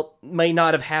 while may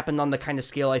not have happened on the kind of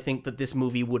scale I think that this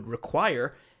movie would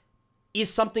require,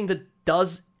 is something that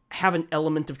does have an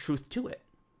element of truth to it.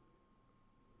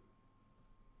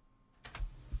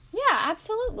 Yeah,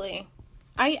 absolutely.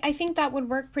 I think that would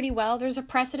work pretty well. There's a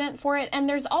precedent for it, and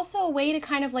there's also a way to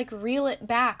kind of like reel it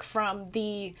back from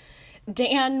the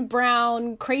Dan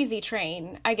Brown crazy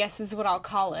train, I guess is what I'll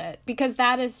call it, because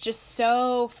that is just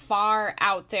so far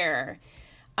out there.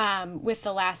 With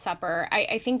The Last Supper,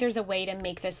 I think there's a way to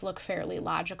make this look fairly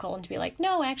logical and to be like,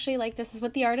 no, actually, like, this is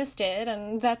what the artist did,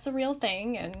 and that's a real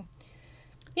thing, and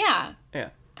yeah.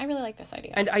 I really like this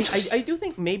idea. And I do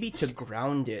think maybe to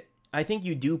ground it, I think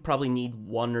you do probably need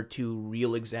one or two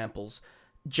real examples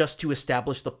just to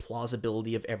establish the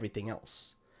plausibility of everything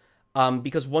else.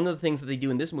 Because one of the things that they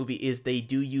do in this movie is they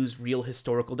do use real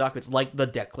historical documents, like the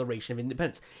Declaration of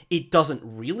Independence. It doesn't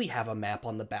really have a map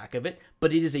on the back of it,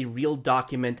 but it is a real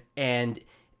document, and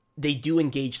they do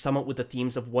engage somewhat with the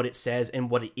themes of what it says and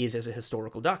what it is as a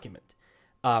historical document.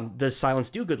 The Silence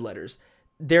Dogood letters,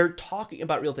 they're talking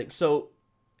about real things. So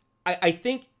I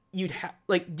think you'd have,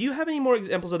 like, do you have any more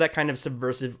examples of that kind of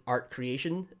subversive art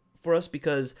creation for us?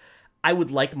 Because I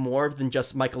would like more than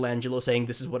just Michelangelo saying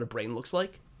this is what a brain looks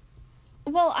like.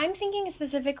 Well, I'm thinking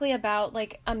specifically about,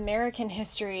 like, American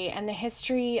history and the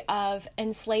history of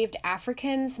enslaved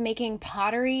Africans making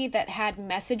pottery that had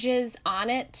messages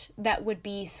on it that would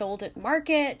be sold at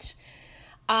market.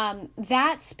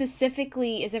 That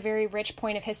specifically is a very rich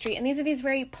point of history. And these are these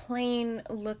very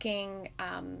plain-looking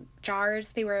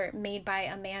jars. They were made by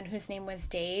a man whose name was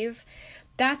Dave.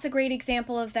 That's a great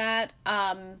example of that.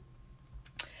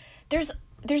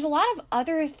 There's a lot of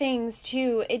other things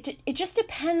too. It just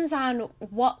depends on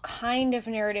what kind of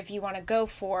narrative you want to go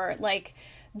for. Like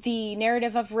the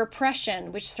narrative of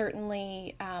repression, which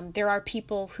certainly there are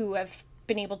people who have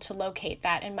been able to locate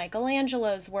that in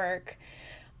Michelangelo's work.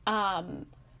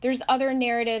 There's other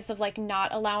narratives of like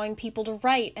not allowing people to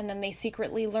write and then they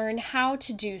secretly learn how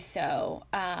to do so.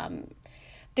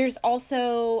 There's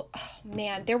also, oh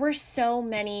man, there were so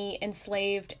many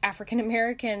enslaved African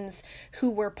Americans who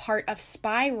were part of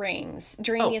spy rings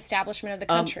during the establishment of the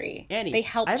country. Annie, they I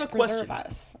have helped a preserve question.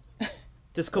 us.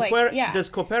 Does yeah. does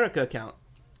Coperica count?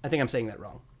 I think I'm saying that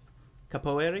wrong.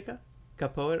 Capoeira?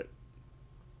 Capoeira?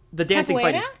 The dancing Capoeira?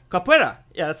 fighting. Capoeira.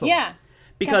 Yeah, that's the one. Yeah.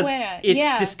 Because Capoeira, it's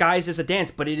yeah. disguised as a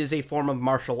dance, but it is a form of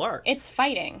martial art. It's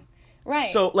fighting.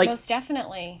 Right. So, like- most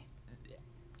definitely.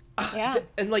 Yeah.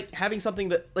 And like having something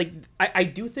that like I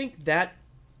do think that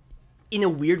in a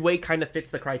weird way kind of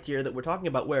fits the criteria that we're talking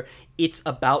about, where it's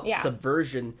about Yeah.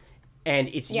 subversion and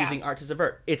it's Yeah. using art to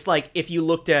subvert. It's like if you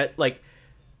looked at like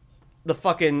the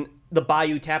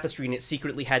Bayeux Tapestry and it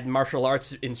secretly had martial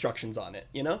arts instructions on it,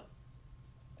 you know?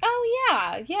 Oh,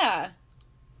 yeah. Yeah.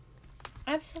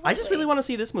 Absolutely. I just really want to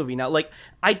see this movie now. Like,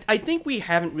 I think we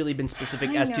haven't really been specific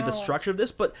I as to the know. structure of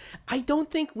this, but I don't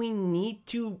think we need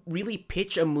to really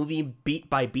pitch a movie beat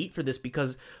by beat for this,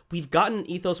 because we've gotten an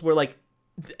ethos where, like,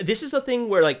 this is a thing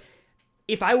where, like,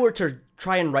 if I were to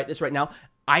try and write this right now,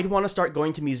 I'd want to start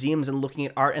going to museums and looking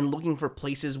at art and looking for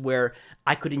places where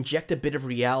I could inject a bit of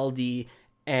reality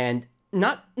and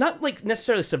not like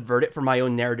necessarily subvert it for my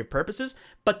own narrative purposes,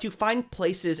 but to find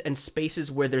places and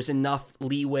spaces where there's enough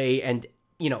leeway and,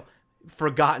 you know,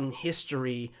 forgotten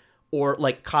history or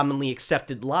like commonly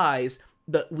accepted lies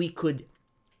that we could,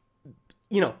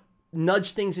 you know,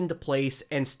 nudge things into place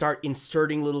and start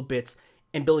inserting little bits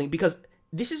and building, because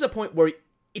this is a point where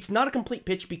it's not a complete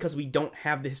pitch because we don't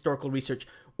have the historical research,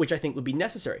 which I think would be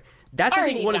necessary. That's I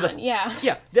think Already one done, of the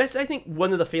yeah. That's I think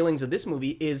one of the failings of this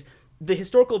movie is the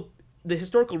historical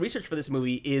research for this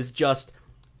movie is just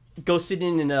go sit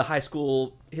in a high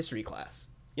school history class,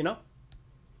 you know?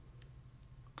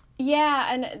 Yeah,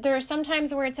 and there are some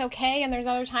times where it's okay, and there's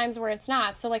other times where it's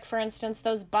not. So, like, for instance,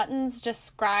 those buttons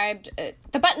described...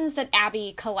 the buttons that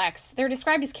Abby collects, they're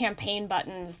described as campaign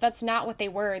buttons. That's not what they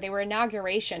were. They were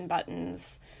inauguration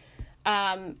buttons.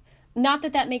 Not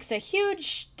that that makes a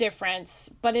huge difference,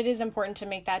 but it is important to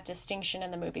make that distinction in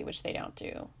the movie, which they don't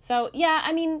do. So, yeah,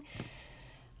 I mean...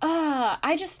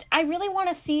 I really want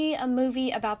to see a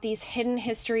movie about these hidden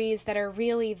histories that are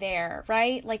really there,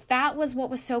 right? Like, that was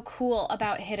what was so cool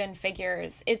about Hidden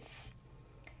Figures. It's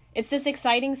this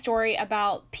exciting story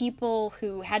about people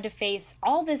who had to face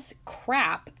all this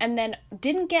crap and then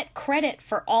didn't get credit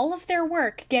for all of their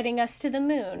work getting us to the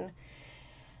moon.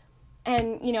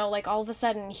 And, you know, like, all of a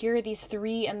sudden, here are these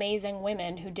 3 amazing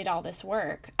women who did all this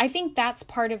work. I think that's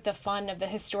part of the fun of the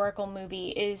historical movie,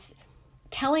 is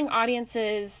telling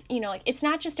audiences, you know, like, it's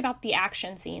not just about the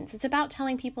action scenes. It's about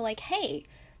telling people, like, hey,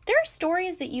 there are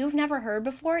stories that you've never heard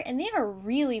before, and they are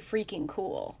really freaking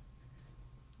cool.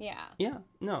 Yeah. Yeah,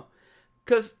 no.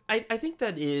 Because I think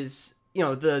that is, you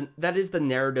know, that is the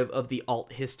narrative of the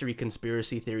alt history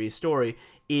conspiracy theory story,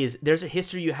 is there's a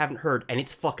history you haven't heard, and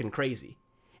it's fucking crazy.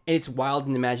 And it's wild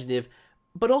and imaginative,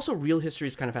 but also real history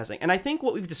is kind of fascinating. And I think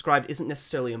what we've described isn't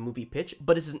necessarily a movie pitch,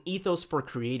 but it's an ethos for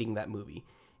creating that movie.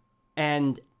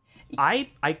 And I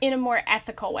In a more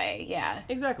ethical way, yeah.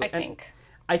 Exactly. I think.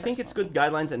 I think it's good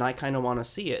guidelines, and I kind of want to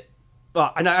see it.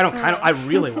 Well, and I don't kind of. I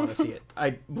really want to see it.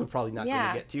 We're probably not going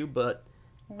Yeah. to get to, but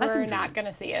We're not going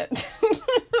to see it.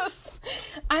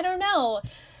 I don't know.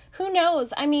 Who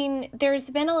knows? I mean, there's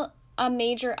been a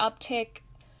major uptick,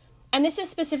 and this is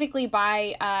specifically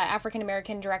by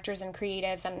African-American directors and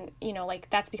creatives, and, you know, like,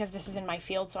 that's because this is in my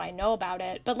field, so I know about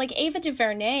it. But, like, Ava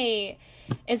DuVernay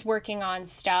is working on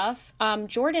stuff.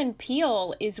 Jordan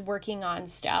Peele is working on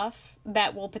stuff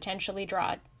that will potentially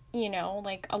draw, you know,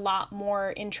 like, a lot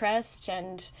more interest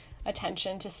and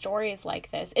attention to stories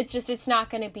like this. It's just, it's not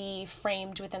going to be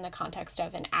framed within the context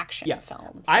of an action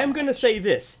film. I am going to say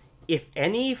this. If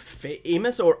any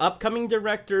famous or upcoming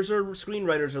directors or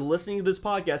screenwriters are listening to this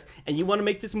podcast and you want to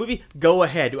make this movie, go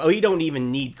ahead. We don't even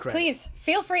need credit. Please,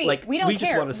 feel free. Like, we don't we just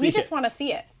care. wanna see We just it. want to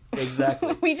see it.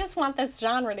 Exactly. We just want this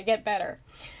genre to get better.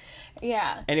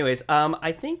 Yeah. Anyways,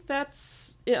 I think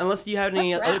that's it. Unless you have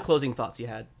any Let's other wrap. closing thoughts you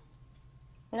had.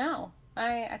 No,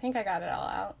 I think I got it all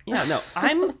out. Yeah, no,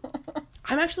 I'm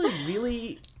actually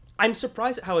really, I'm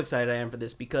surprised at how excited I am for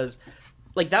this, because,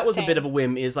 like, that was a Same. bit of a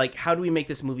whim, is like, how do we make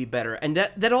this movie better? And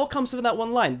that all comes from that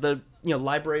one line, the, you know,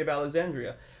 Library of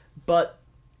Alexandria. But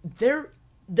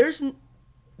there's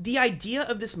the idea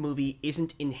of this movie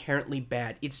isn't inherently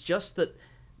bad. It's just that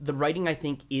the writing, I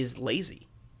think, is lazy.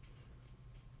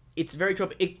 It's very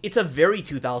trope. It's a very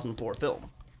 2004 film.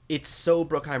 It's so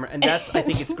Bruckheimer, and that's, I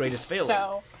think, its greatest failing.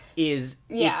 So, Is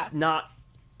yeah. It's not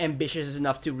ambitious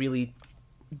enough to really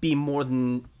be more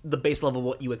than the base level of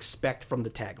what you expect from the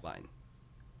tagline.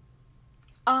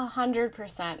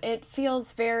 100%. It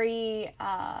feels very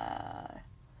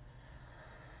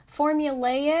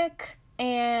formulaic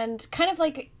and kind of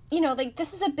like, like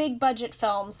this is a big budget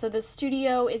film, so the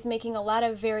studio is making a lot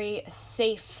of very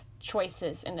safe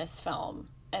choices in this film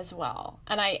as well.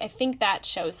 And I think that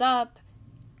shows up,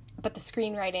 but the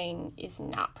screenwriting is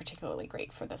not particularly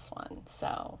great for this one.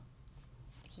 So,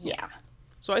 yeah.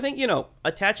 So I think,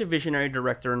 attach a visionary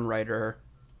director and writer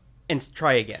and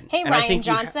try again. Hey, and Ryan I think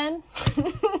Johnson.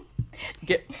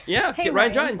 Get Hey, Ryan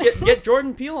Ryan. Johnson. Get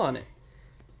Jordan Peele on it.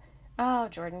 Oh,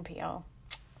 Jordan Peele.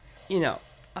 Gotta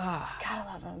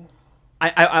love him.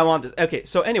 I want this. Okay,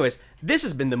 so anyways, this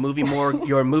has been the Movie Morgue,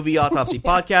 your movie autopsy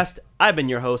podcast. I've been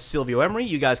your host, Silvio Emery.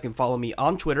 You guys can follow me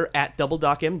on Twitter at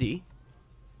DoubleDocMD.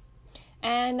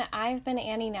 And I've been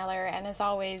Annie Neller, and as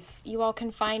always, you all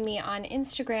can find me on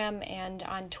Instagram and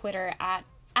on Twitter at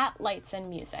Lights and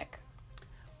Music.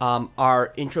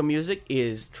 Our intro music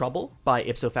is Trouble by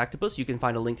Ipso Factibus. You can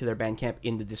find a link to their Bandcamp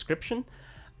in the description.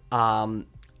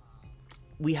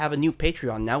 We have a new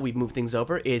Patreon now. We've moved things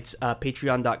over. It's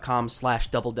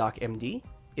patreon.com/DoubleDocMD.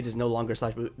 It is no longer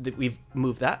 / we've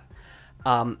moved that.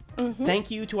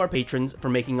 Thank you to our patrons for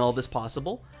making all this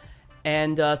possible.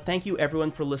 And thank you,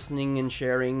 everyone, for listening and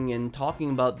sharing and talking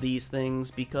about these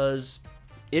things, because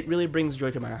it really brings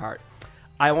joy to my heart.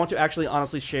 I want to actually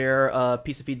honestly share a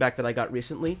piece of feedback that I got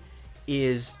recently.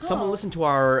 Someone listened to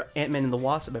our Ant-Man and the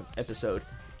Wasp episode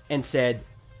and said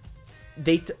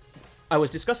I was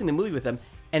discussing the movie with them,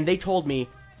 and they told me,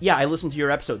 yeah, I listened to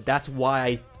your episode. That's why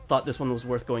I thought this one was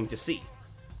worth going to see.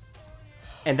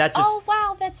 And that just... Oh,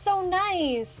 wow, that's so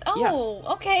nice. Oh, yeah.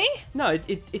 Okay. No,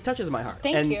 it touches my heart.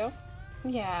 Thank you.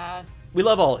 Yeah. We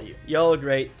love all of you. Y'all are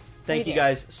great. Thank We you do.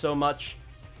 guys so much.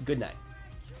 Good night.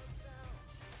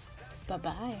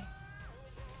 Bye-bye.